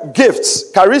word gifts,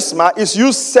 charisma, is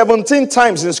used 17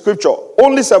 times in scripture.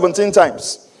 Only 17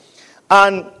 times.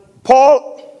 And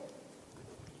Paul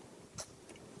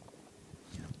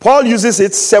uses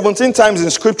it 17 times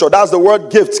in scripture. That's the word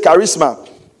gifts, charisma.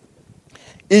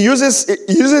 He uses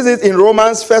it in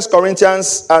Romans, 1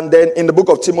 Corinthians, and then in the book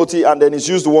of Timothy, and then it's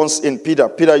used once in Peter.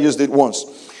 Peter used it once.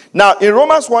 Now, in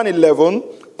Romans 1:11,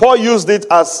 Paul used it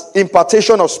as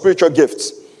impartation of spiritual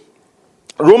gifts.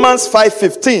 Romans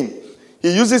 5:15,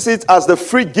 he uses it as the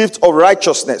free gift of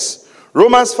righteousness.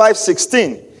 Romans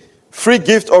 5:16, free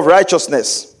gift of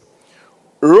righteousness.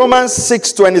 Romans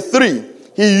 6:23,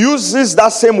 he uses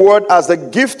that same word as the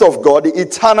gift of God, the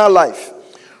eternal life.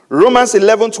 Romans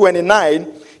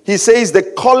 11:29, he says the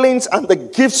callings and the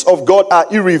gifts of God are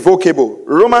irrevocable.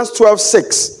 Romans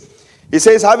 12:6, he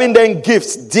says having then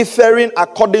gifts differing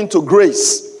according to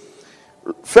grace.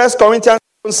 1 Corinthians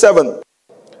 7,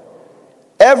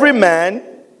 every man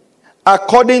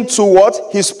according to what?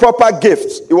 His proper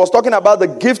gift. He was talking about the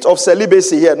gift of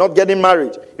celibacy here, not getting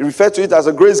married. He referred to it as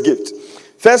a grace gift.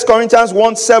 1 Corinthians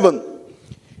 1:7,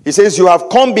 he says you have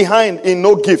come behind in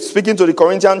no gift, speaking to the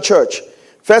Corinthian church.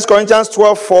 1 Corinthians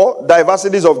 12:4,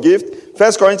 diversities of gift.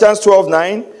 1 Corinthians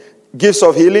 12:9, gifts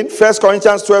of healing. 1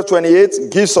 Corinthians 12:28,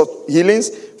 gifts of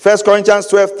healings. 1 Corinthians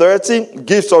 12:30,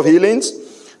 gifts of healings.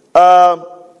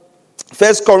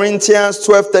 1 Corinthians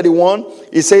 12:31,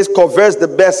 it says covers the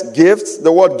best gifts.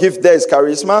 The word gift there is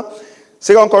charisma.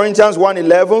 2 Corinthians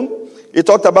 1:11, it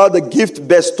talked about the gift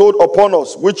bestowed upon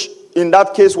us, which in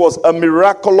that case was a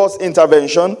miraculous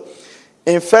intervention.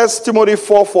 In 1 Timothy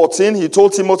 4:14, he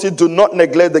told Timothy, do not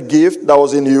neglect the gift that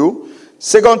was in you.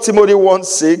 2 Timothy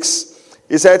 1:6,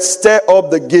 He said, stir up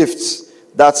the gifts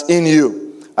that's in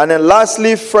you. And then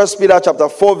lastly, 1 Peter chapter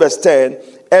 4 verse 10,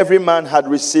 every man had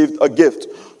received a gift.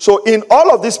 So in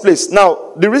all of this place,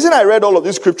 now, the reason I read all of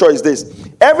this scripture is this.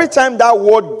 Every time that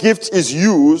word gift is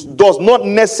used, does not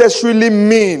necessarily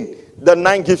mean the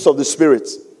 9 gifts of the Spirit.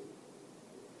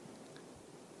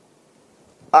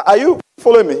 Are you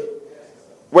following me?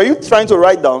 Were you trying to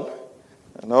write down?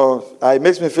 No, it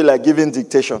makes me feel like giving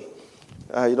dictation.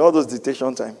 You know those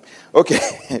dictation time. Okay,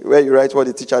 where you write what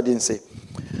the teacher didn't say.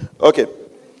 Okay.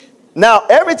 Now,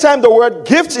 every time the word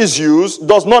gift is used,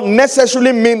 does not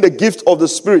necessarily mean the gift of the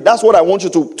Spirit. That's what I want you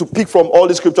to pick from all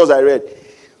the scriptures I read.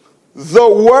 The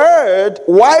word,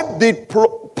 why did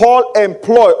Paul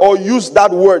employ or use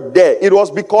that word there? It was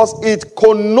because it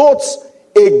connotes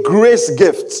a grace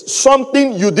gift,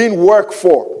 something you didn't work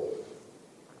for.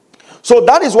 So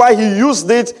that is why he used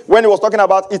it when he was talking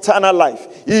about eternal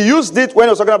life. He used it when he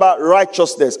was talking about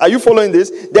righteousness. Are you following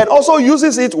this? Then also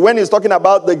uses it when he's talking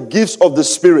about the gifts of the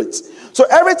Spirit. So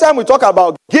every time we talk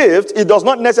about gift, it does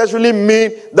not necessarily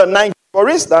mean the 9 gifts. For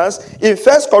instance, in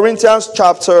 1 Corinthians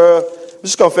chapter,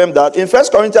 just confirm that, in 1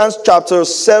 Corinthians chapter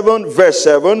 7 verse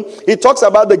 7, he talks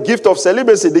about the gift of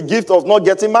celibacy, the gift of not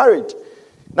getting married.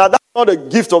 Now that's not a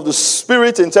gift of the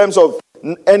Spirit in terms of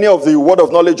any of the word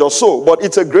of knowledge or so, but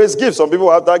it's a grace gift. Some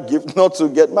people have that gift not to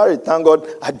get married. Thank God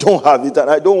I don't have it and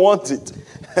I don't want it.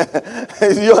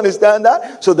 You understand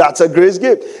that? So that's a grace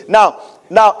gift. Now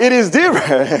it is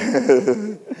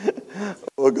different.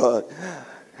 Oh God.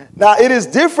 Now it is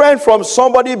different from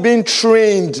somebody being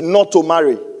trained not to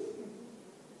marry.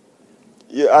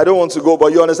 Yeah, I don't want to go,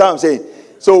 but you understand what I'm saying?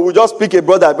 So we just pick a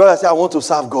brother. Brother say, I want to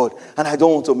serve God and I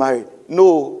don't want to marry.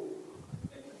 No.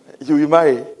 You will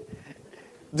marry.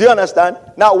 Do you understand?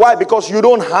 Now, why? Because you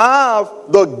don't have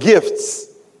the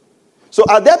gifts. So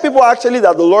are there people actually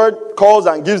that the Lord calls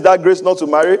and gives that grace not to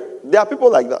marry? There are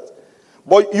people like that.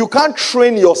 But you can't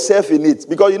train yourself in it.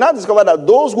 Because you now discover that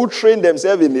those who train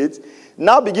themselves in it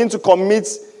now begin to commit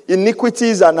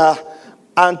iniquities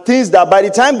and things that by the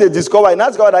time they discover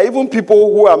that even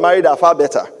people who are married are far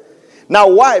better. Now,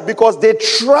 why? Because they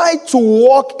try to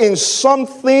walk in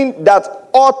something that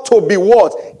ought to be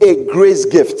what? A grace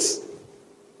gift.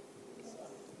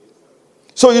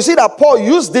 So you see that Paul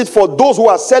used it for those who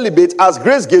are celibate as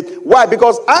grace gift. Why?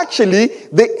 Because actually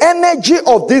the energy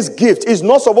of this gift is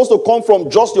not supposed to come from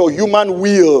just your human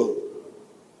will.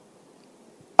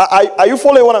 Are you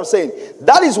following what I'm saying?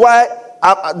 That is why,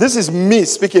 this is me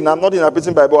speaking, I'm not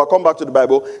interpreting Bible, I'll come back to the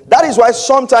Bible. That is why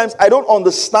sometimes I don't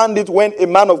understand it when a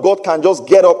man of God can just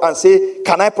get up and say,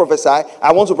 can I prophesy?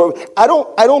 I want to prophesy. I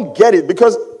don't get it,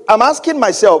 because I'm asking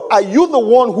myself, are you the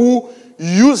one who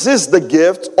uses the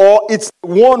gift, or it's the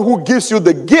one who gives you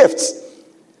the gift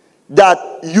that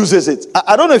uses it?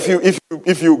 I don't know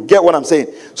if you get what I'm saying.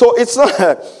 So it's not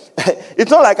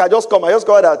like I just go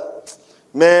that,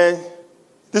 man,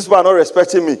 these people are not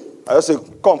respecting me. I just say,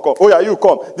 come. Oh yeah, you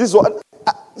come. This is what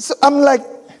I'm like.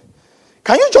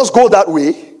 Can you just go that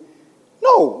way?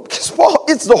 No,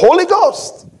 it's the Holy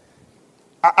Ghost.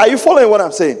 Are you following what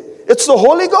I'm saying? It's the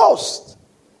Holy Ghost.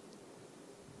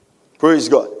 Praise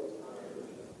God.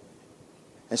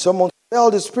 And someone said,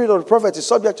 well, the spirit of the prophet is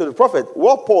subject to the prophet.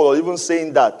 What Paul was even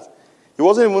saying that? He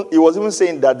was even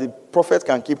saying that the prophet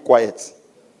can keep quiet.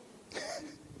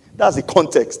 That's the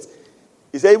context.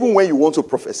 He said, even when you want to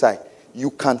prophesy,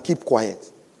 you can keep quiet.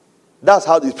 That's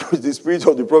how the spirit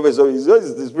of the prophet, so it's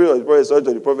the spirit of the prophet, subject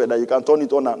to the prophet, that you can turn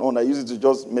it on and on. I use it to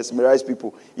just mesmerize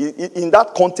people. In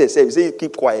that context, he say,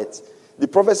 keep quiet. The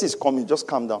prophecy is coming, just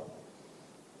calm down.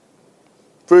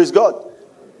 Praise God.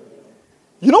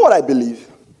 You know what I believe?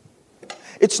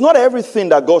 It's not everything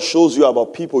that God shows you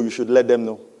about people you should let them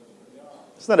know.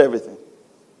 It's not everything.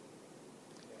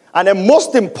 And then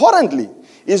most importantly,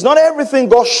 it's not everything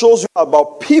God shows you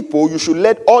about people you should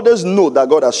let others know that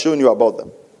God has shown you about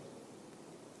them.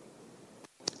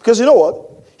 Because you know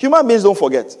what? Human beings don't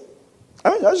forget.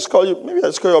 I just call you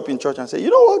up in church and say,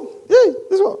 you know what? Hey,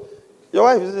 this one. Your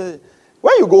wife,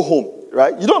 when you go home,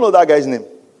 right? You don't know that guy's name.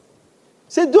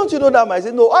 Say, don't you know that man? I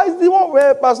say, no, it's the one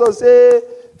where pastor say,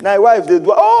 my wife did.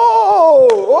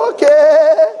 Oh,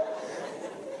 okay.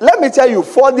 Let me tell you,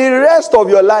 for the rest of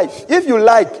your life, if you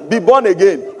like, be born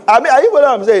again. I mean, are you what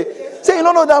I'm saying? Say, you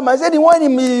don't know that man. Say, the one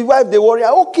in my wife, they worry.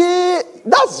 Okay,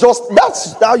 that's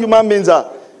how human beings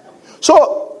are.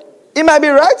 So, it might be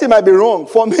right, it might be wrong.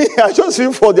 For me, I just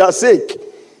feel for their sake.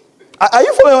 Are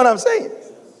you following what I'm saying?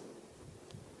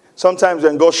 Sometimes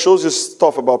when God shows you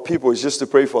stuff about people, it's just to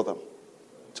pray for them,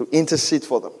 to intercede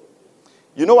for them.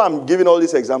 You know why I'm giving all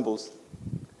these examples?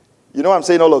 You know why I'm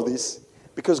saying all of this?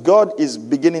 Because God is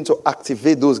beginning to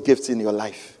activate those gifts in your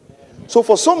life. So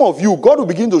for some of you, God will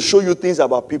begin to show you things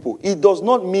about people. It does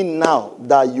not mean now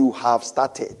that you have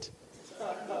started.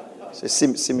 Say,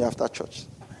 see me after church.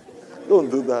 Don't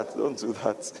do that. Don't do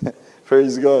that.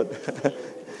 Praise God.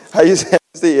 Are you stay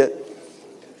here?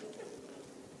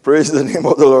 Praise the name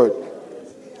of the Lord.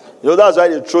 You know, that's why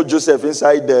they threw Joseph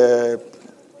inside the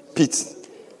pit.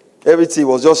 Everything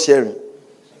was just sharing.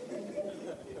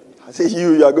 I say,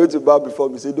 you are going to bow before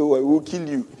me. Say, don't worry, we'll kill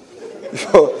you.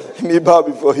 Before me bow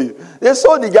before you. They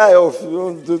saw the guy off.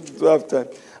 You don't have time.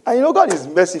 And you know, God is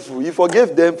merciful. He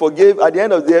forgave them, forgave. At the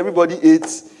end of the day, everybody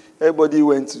ate. Everybody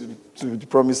went to the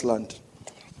promised land.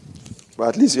 But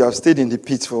at least you have stayed in the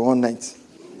pit for one night.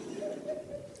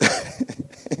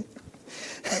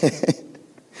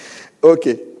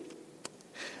 Okay.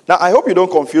 Now, I hope you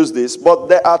don't confuse this, but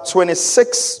there are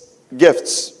 26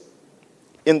 gifts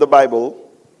in the Bible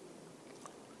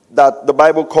that the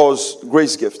Bible calls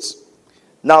grace gifts.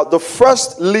 Now, the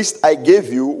first list I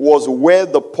gave you was where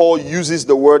the Paul uses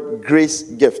the word grace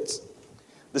gift.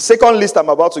 The second list I'm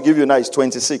about to give you now is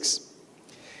 26.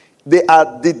 They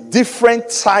are the different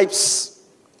types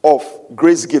of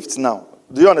grace gifts now.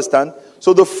 Do you understand?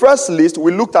 So the first list,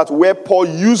 we looked at where Paul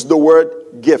used the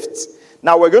word gift.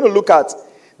 Now we're going to look at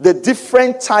the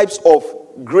different types of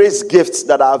grace gifts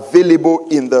that are available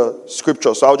in the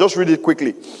scripture. So I'll just read it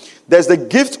quickly. There's the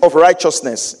gift of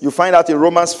righteousness. You find that in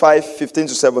Romans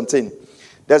 5:15-17.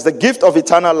 There's the gift of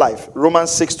eternal life.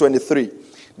 Romans 6:23.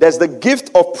 There's the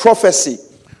gift of prophecy.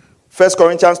 1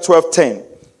 Corinthians 12:10.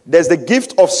 There's the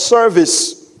gift of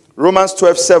service. Romans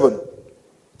 12:7.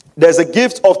 There's a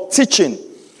gift of teaching.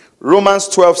 Romans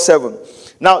 12:7.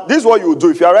 Now, this is what you will do.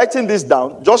 If you are writing this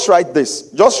down, just write this.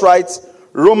 Just write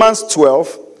Romans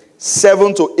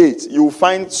 12:7-8. You will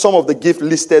find some of the gifts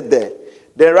listed there.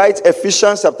 Then write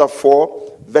Ephesians chapter 4,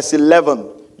 verse 11.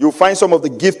 You'll find some of the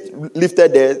gifts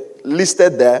listed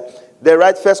there. Then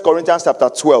write 1 Corinthians chapter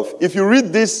 12. If you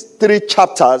read these 3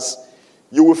 chapters,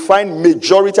 you will find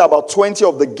majority, about 20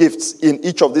 of the gifts in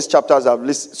each of these chapters I've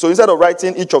listed. So instead of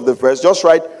writing each of the verse, just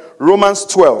write Romans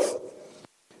 12,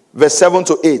 verse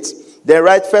 7-8. Then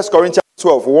write 1 Corinthians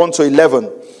 12, 1-11.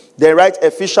 Then write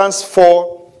Ephesians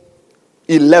 4,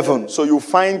 11. So you'll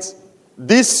find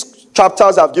these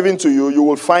chapters I've given to you, you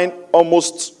will find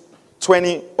almost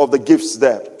 20 of the gifts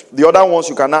there. The other ones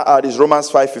you cannot add is Romans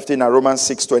 5:15 and Romans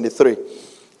 6:23.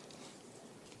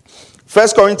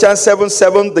 1 Corinthians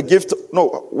 7:7, the gift.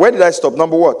 No, where did I stop?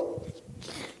 Number what?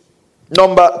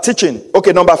 Number teaching.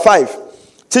 Okay, number 5.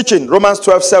 Teaching, Romans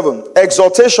 12:7.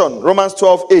 Exhortation, Romans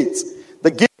 12:8.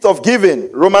 The gift of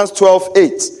giving, Romans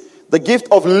 12:8. The gift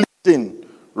of leading,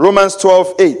 Romans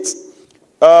 12:8.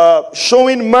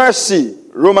 Showing mercy,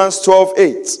 Romans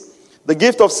 12:8. The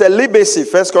gift of celibacy,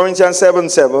 1 Corinthians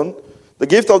 7:7. The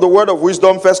gift of the word of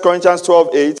wisdom, 1 Corinthians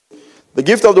 12:8. The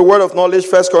gift of the word of knowledge,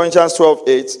 1 Corinthians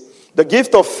 12:8. The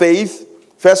gift of faith,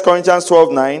 1 Corinthians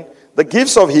 12:9. The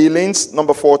gifts of healings,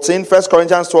 number 14, 1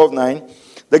 Corinthians 12:9.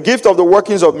 The gift of the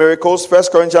workings of miracles, 1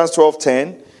 Corinthians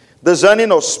 12:10.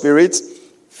 Discerning of spirits,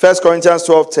 1 Corinthians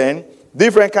 12:10.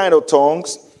 Different kind of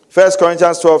tongues, 1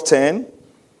 Corinthians 12:10.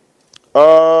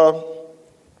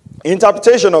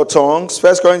 Interpretation of tongues,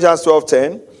 1 Corinthians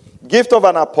 12:10. Gift of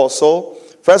an apostle,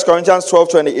 1 Corinthians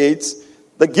 12:28.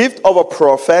 The gift of a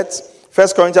prophet,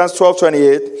 1 Corinthians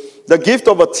 12:28. The gift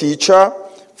of a teacher,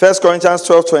 1 Corinthians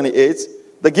 12:28.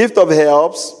 The gift of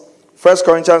helps, 1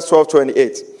 Corinthians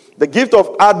 12:28. The gift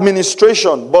of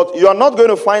administration, but you are not going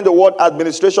to find the word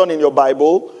administration in your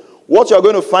Bible. What you are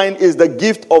going to find is the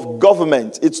gift of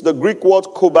government. It's the Greek word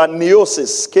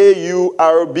kuberneiosis,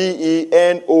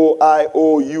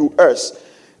 Kurbenioous.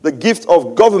 The gift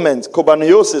of government,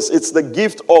 kuberneiosis. It's the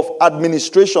gift of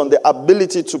administration, the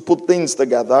ability to put things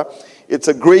together. It's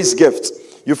a grace gift.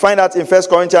 You find that in 1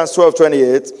 Corinthians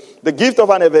 12:28. The gift of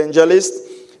an evangelist,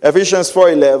 Ephesians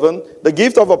 4:11. The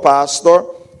gift of a pastor,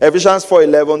 Ephesians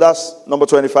 4:11. That's number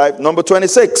 25. Number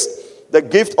 26, the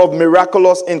gift of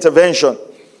miraculous intervention.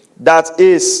 That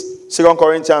is 2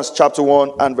 Corinthians chapter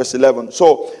 1 and verse 11.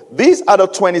 So these are the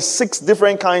 26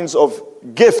 different kinds of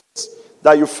gifts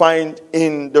that you find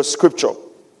in the scripture.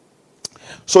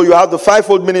 So you have the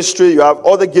fivefold ministry, you have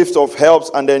all the gifts of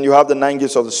helps, and then you have the 9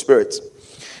 gifts of the Spirit.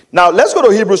 Now let's go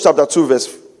to Hebrews chapter 2 verse.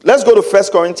 Let's go to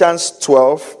 1 Corinthians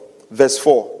 12 verse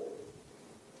 4.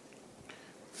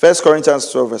 1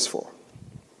 Corinthians 12 verse 4.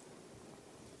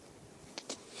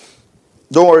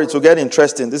 Don't worry, to get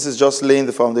interesting. This is just laying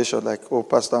the foundation like, oh,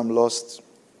 Pastor, I'm lost.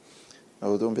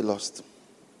 No, don't be lost.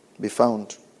 Be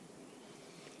found.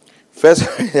 1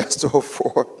 Corinthians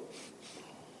 12:4.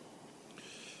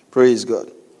 Praise God.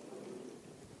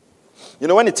 You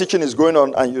know, when the teaching is going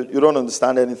on and you don't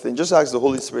understand anything, just ask the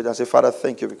Holy Spirit and say, Father,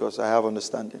 thank you because I have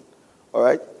understanding. All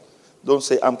right? Don't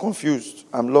say, I'm confused,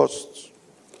 I'm lost.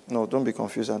 No, don't be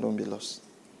confused and don't be lost.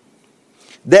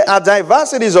 There are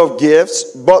diversities of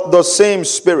gifts, but the same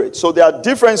Spirit. So there are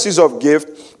differences of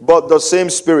gift, but the same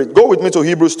Spirit. Go with me to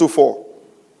Hebrews 2:4.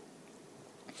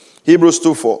 Hebrews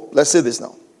 2:4. Let's see this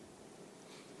now.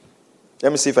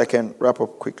 Let me see if I can wrap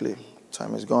up quickly.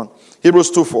 Time is gone. Hebrews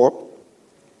 2:4.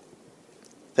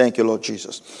 Thank you, Lord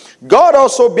Jesus. God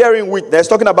also bearing witness,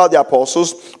 talking about the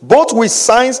apostles, both with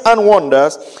signs and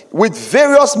wonders, with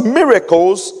various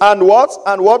miracles, and what?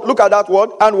 And what? Look at that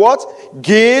word. And what?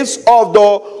 Gifts of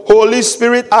the Holy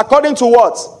Spirit, according to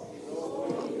what?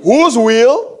 Whose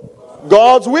will?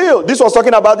 God's will. This was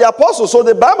talking about the apostles. So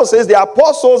the Bible says the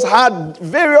apostles had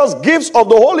various gifts of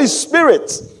the Holy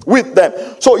Spirit with them.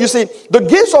 So you see, the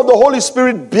gifts of the Holy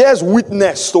Spirit bears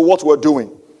witness to what we're doing.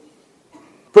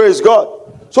 Praise God.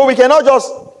 So we cannot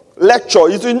just lecture.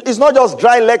 It's not just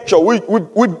dry lecture. We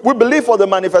believe for the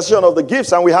manifestation of the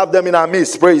gifts and we have them in our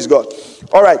midst. Praise God.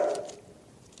 All right.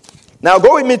 Now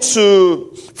go with me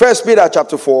to 1 Peter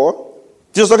chapter 4.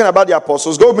 Just talking about the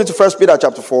apostles. Go with me to 1 Peter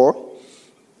chapter 4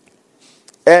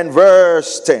 and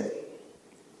verse 10.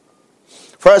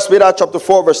 1 Peter chapter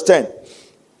 4 verse 10.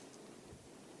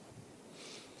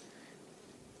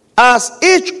 As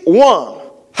each one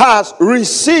has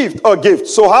received a gift.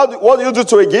 So what do you do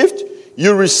to a gift?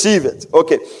 You receive it.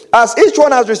 Okay. As each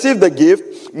one has received the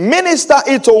gift, minister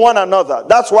it to one another.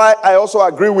 That's why I also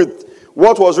agree with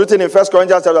what was written in 1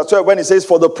 Corinthians chapter 12 when it says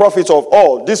for the profit of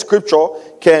all. This scripture,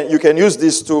 you can use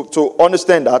this to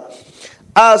understand that.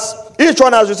 As each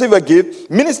one has received a gift,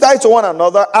 minister it to one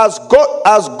another as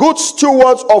good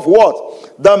stewards of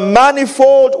what? The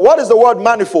manifold. What is the word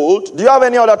manifold? Do you have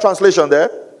any other translation there?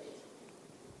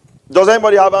 Does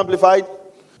anybody have Amplified?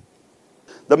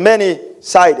 The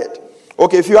many-sided.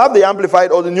 Okay, if you have the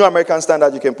Amplified or the New American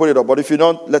Standard, you can put it up. But if you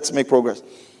don't, let's make progress.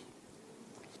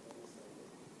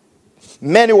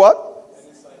 Many what?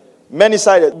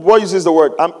 Many-sided. What uses the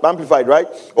word? Amplified, right?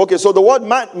 Okay, so the word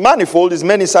manifold is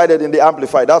many-sided in the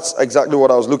Amplified. That's exactly what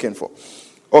I was looking for.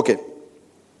 Okay.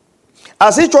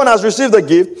 As each one has received the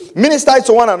gift, minister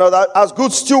to one another as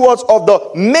good stewards of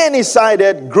the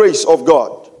many-sided grace of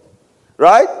God.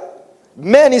 Right?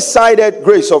 Many-sided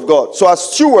grace of God. So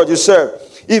as steward you serve.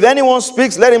 If anyone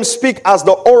speaks, let him speak as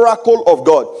the oracle of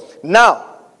God.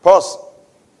 Now, pause.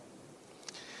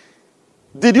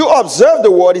 Did you observe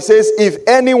the word? It says, if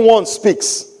anyone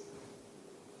speaks.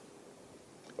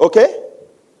 Okay?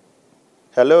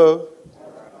 Hello?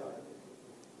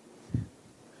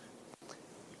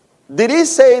 Did he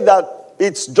say that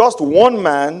it's just one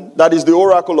man that is the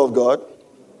oracle of God?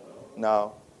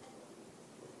 No.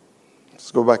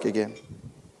 Let's go back again.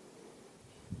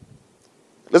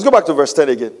 Let's go back to verse 10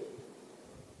 again.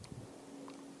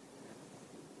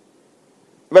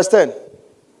 Verse 10.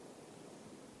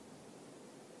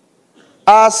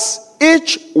 As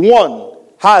each one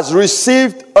has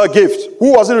received a gift.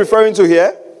 Who was he referring to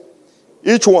here?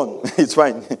 Each one. It's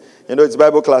fine. You know, it's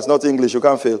Bible class, not English. You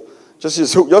can't fail.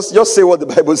 Just say what the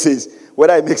Bible says,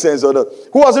 whether it makes sense or not.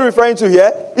 Who was he referring to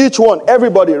here? Each one.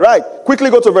 Everybody. Right. Quickly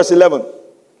go to verse 11.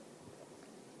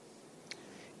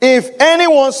 If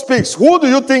anyone speaks, who do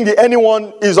you think the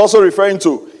anyone is also referring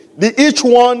to? The each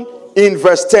one in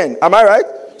verse 10. Am I right?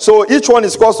 So each one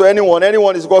is equal to anyone.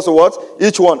 Anyone is equal to what?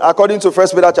 Each one. According to 1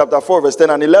 Peter chapter 4, verse 10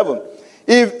 and 11.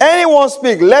 If anyone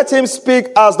speak, let him speak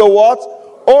as the what?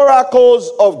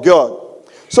 Oracles of God.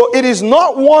 So it is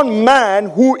not one man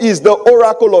who is the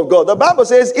oracle of God. The Bible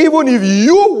says even if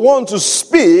you want to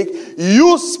speak,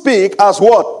 you speak as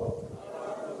what?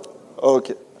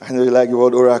 Okay. I know you like the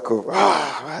word oracle.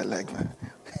 I like that.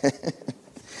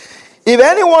 If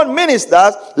anyone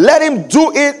ministers, let him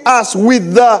do it as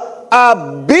with the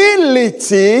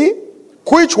ability,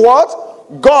 which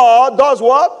what? God does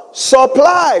what?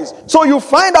 Supplies. So you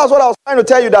find out what I was trying to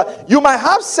tell you, that you might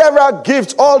have several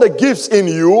gifts, all the gifts in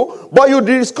you, but you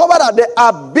discover that the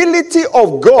ability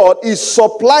of God is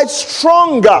supplied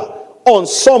stronger on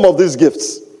some of these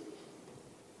gifts.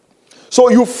 So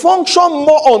you function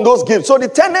more on those gifts. So the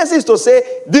tendency is to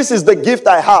say, this is the gift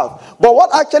I have. But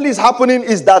what actually is happening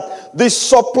is that the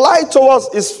supply to us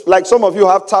is like some of you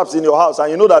have taps in your house, and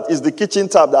you know that it's the kitchen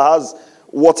tap that has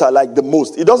water like the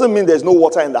most. It doesn't mean there's no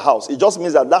water in the house. It just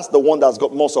means that that's the one that's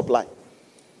got more supply.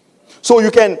 So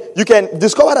you can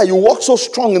discover that you walk so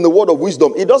strong in the word of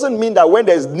wisdom. It doesn't mean that when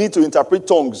there's need to interpret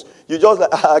tongues, you just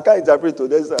like, I can't interpret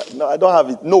it. No, I don't have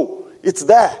it. No, it's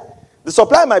there. The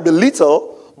supply might be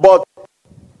little, but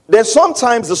then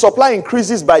sometimes the supply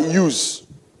increases by use.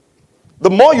 The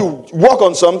more you work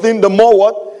on something, the more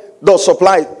what? the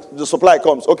supply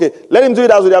comes. Okay, let him do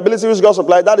it as with the ability which God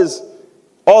supplied. That is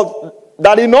all.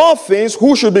 That in all things,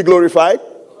 who should be glorified?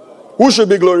 Who should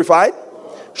be glorified?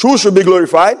 Who should be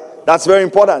glorified? That's very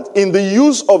important. In the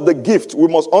use of the gift, we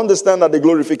must understand that the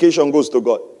glorification goes to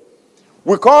God.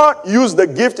 We can't use the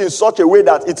gift in such a way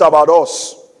that it's about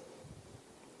us.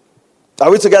 Are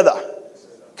we together?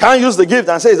 Can't use the gift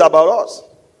and say it's about us.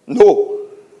 No.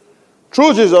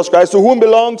 Through Jesus Christ, to whom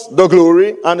belongs the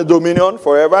glory and the dominion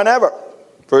forever and ever.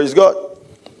 Praise God.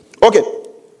 Okay.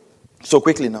 So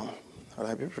quickly now.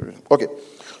 Okay.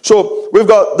 So we've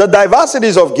got the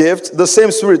diversities of gifts, the same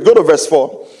Spirit. Go to verse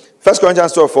 4. 1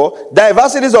 Corinthians 12:4.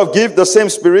 Diversities of gift, the same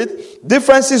Spirit.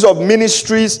 Differences of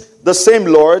ministries, the same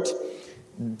Lord.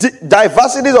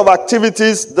 Diversities of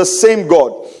activities, the same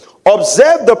God.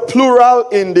 Observe the plural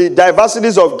in the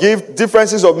diversities of gift,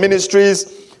 differences of ministries.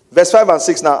 Verse 5 and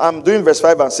 6 now. I'm doing verse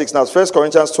 5 and 6 now. It's 1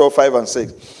 Corinthians 12, 5 and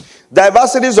 6.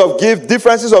 Diversities of gift,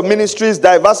 differences of ministries,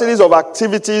 diversities of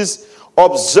activities.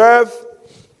 Observe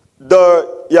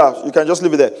you can just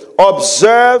leave it there.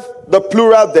 Observe the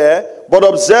plural there, but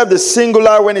observe the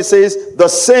singular when it says the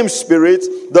same Spirit,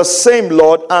 the same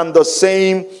Lord, and the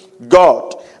same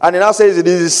God. And it now says it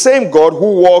is the same God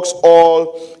who works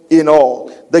all in all.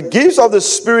 The gifts of the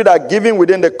Spirit are given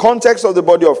within the context of the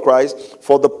body of Christ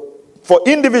for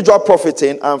individual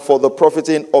profiting and for the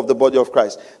profiting of the body of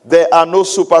Christ. There are no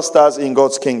superstars in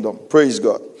God's kingdom. Praise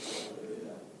God.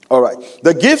 All right.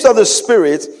 The gifts of the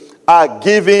Spirit are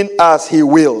given as He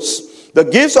wills. The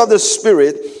gifts of the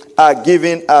Spirit are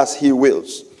given as He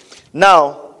wills.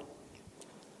 Now,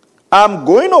 I'm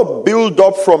going to build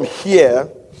up from here,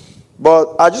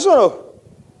 but I just want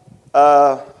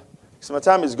to, so my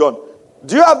time is gone.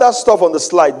 Do you have that stuff on the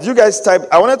slide? Do you guys type?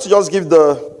 I wanted to just give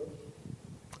the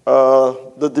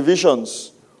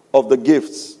divisions of the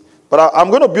gifts. But I'm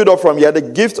going to build up from here. The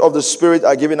gifts of the Spirit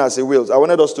are given as He wills. I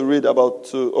wanted us to read about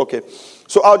two. Okay.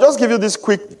 So I'll just give you this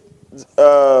quick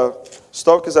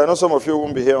stuff because I know some of you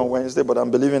won't be here on Wednesday, but I'm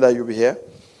believing that you'll be here.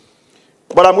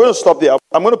 But I'm going to stop there.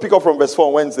 I'm going to pick up from verse 4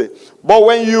 on Wednesday. But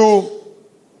when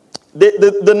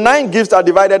the 9 gifts are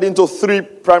divided into 3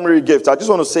 primary gifts. I just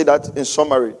want to say that in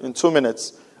summary in 2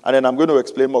 minutes, and then I'm going to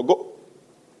explain more.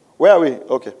 Where are we?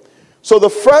 Okay. So the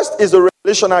first is the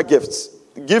revelational gifts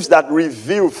that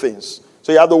reveal things.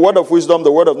 So you have the word of wisdom,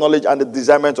 the word of knowledge, and the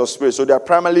discernment of spirit. So they are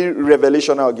primarily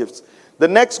revelational gifts. The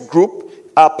next group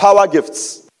are power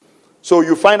gifts. So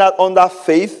you find out under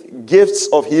faith, gifts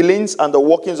of healings and the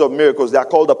workings of miracles. They are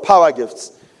called the power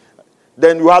gifts.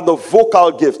 Then you have the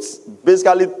vocal gifts.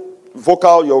 Basically,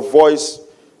 vocal, your voice,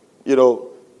 you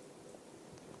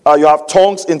have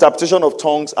tongues, interpretation of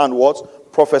tongues, and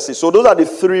what? Prophecy. So those are the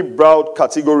 3 broad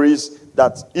categories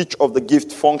that each of the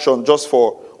gifts function just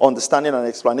for understanding and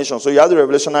explanation. So you have the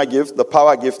revelational gift, the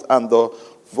power gift, and the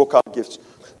vocal gift.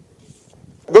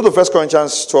 Go to 1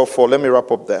 Corinthians 12:4. Let me wrap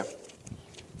up there.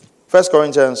 1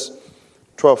 Corinthians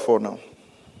 12:4 now.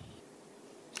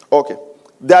 Okay.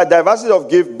 There are diversities of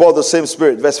gift, but the same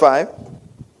Spirit. Verse 5.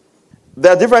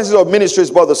 There are differences of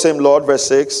ministries, but the same Lord. Verse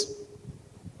 6.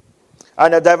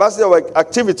 And a diversity of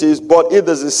activities, but it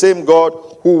is the same God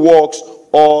who works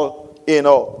all in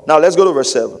all. Now let's go to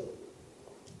verse 7.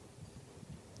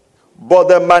 But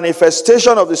the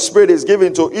manifestation of the Spirit is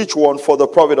given to each one for the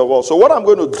profit of all. So what I'm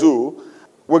going to do,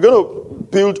 we're going to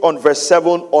build on verse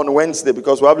 7 on Wednesday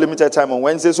because we have limited time on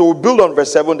Wednesday. So we'll build on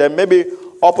verse 7. Then maybe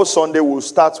upper Sunday we'll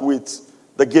start with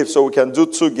the gift. So we can do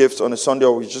 2 gifts on a Sunday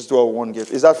or we just do 1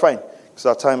 gift. Is that fine? Because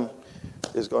our time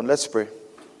is gone. Let's pray.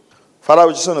 Father,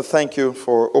 we just want to thank you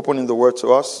for opening the word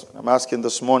to us. I'm asking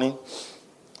this morning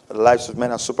that the lives of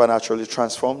men are supernaturally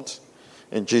transformed.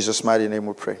 In Jesus' mighty name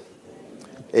we pray.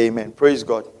 Amen. Praise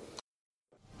God.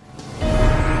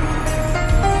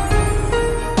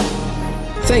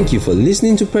 Thank you for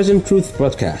listening to Present Truth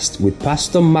Broadcast with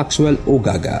Pastor Maxwell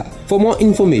Ogaga. For more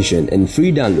information and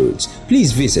free downloads,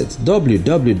 please visit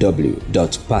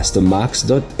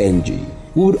www.pastormax.ng.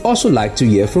 We would also like to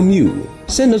hear from you.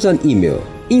 Send us an email,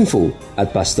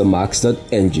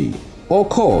 info@pastormax.ng, or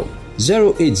call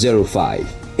 0805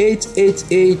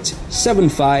 888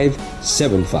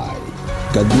 7575.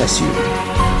 God bless you.